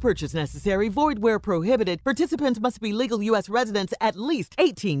contests, no purchase necessary, void where prohibited. Participants must be legal U.S. residents at least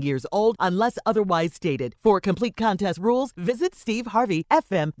 18 years old unless otherwise stated. For complete contest rules, visit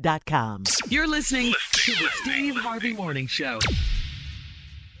SteveHarveyFM.com. You're listening to the Steve Harvey Morning Show.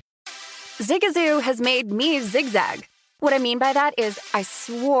 Zigazoo has made me zigzag. What I mean by that is I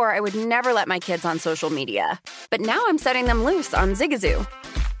swore I would never let my kids on social media. But now I'm setting them loose on Zigazoo.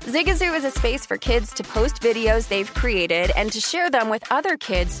 Zigazoo is a space for kids to post videos they've created and to share them with other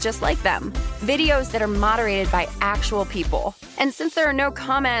kids just like them. Videos that are moderated by actual people. And since there are no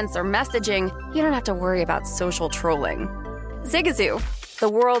comments or messaging, you don't have to worry about social trolling. Zigazoo, the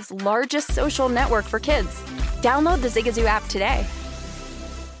world's largest social network for kids. Download the Zigazoo app today.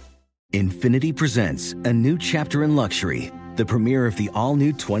 Infiniti presents a new chapter in luxury, the premiere of the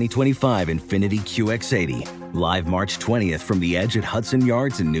all-new 2025 Infiniti QX80, live March 20th from the Edge at Hudson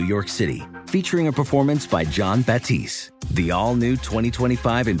Yards in New York City, featuring a performance by John Batiste. The all-new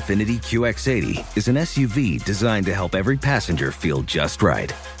 2025 Infiniti QX80 is an SUV designed to help every passenger feel just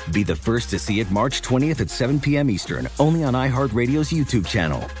right. Be the first to see it March 20th at 7 p.m. Eastern, only on iHeartRadio's YouTube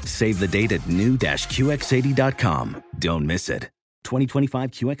channel. Save the date at new-QX80.com. Don't miss it.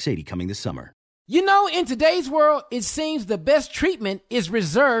 2025 QX80 coming this summer. You know, in today's world, it seems the best treatment is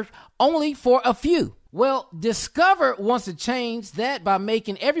reserved only for a few. Well, Discover wants to change that by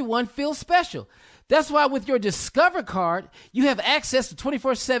making everyone feel special. That's why with your Discover card, you have access to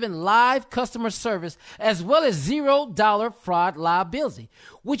 24/7 live customer service as well as $0 fraud liability,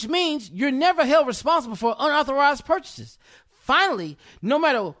 which means you're never held responsible for unauthorized purchases. Finally, no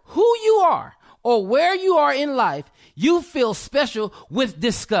matter who you are or where you are in life, you feel special with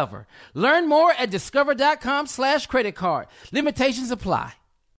Discover. Learn more at discover.com/credit card. Limitations apply.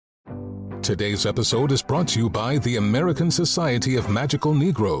 Today's episode is brought to you by the American Society of Magical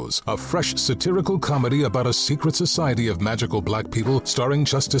Negroes, a fresh satirical comedy about a secret society of magical black people starring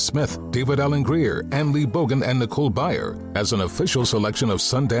Justice Smith, David Allen Greer, Ann Lee Bogan, and Nicole Byer. As an official selection of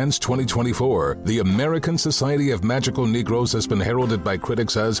Sundance 2024, the American Society of Magical Negroes has been heralded by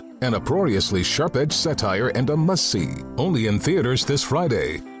critics as an uproariously sharp-edged satire and a must-see. Only in theaters this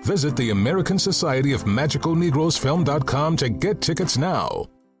Friday. Visit the American Society of Magical Negroes Film.com to get tickets now.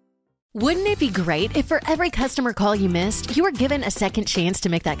 Wouldn't it be great if for every customer call you missed, you were given a second chance to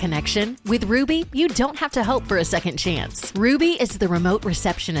make that connection? With Ruby, you don't have to hope for a second chance. Ruby is the remote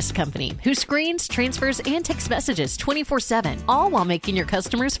receptionist company who screens, transfers, and takes messages 24/7, all while making your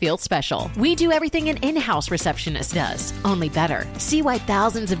customers feel special. We do everything an in-house receptionist does, only better. See why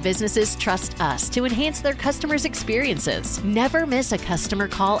thousands of businesses trust us to enhance their customers' experiences. Never miss a customer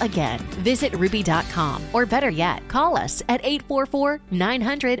call again. Visit Ruby.com, or better yet, call us at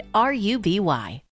 844-900-RUBY.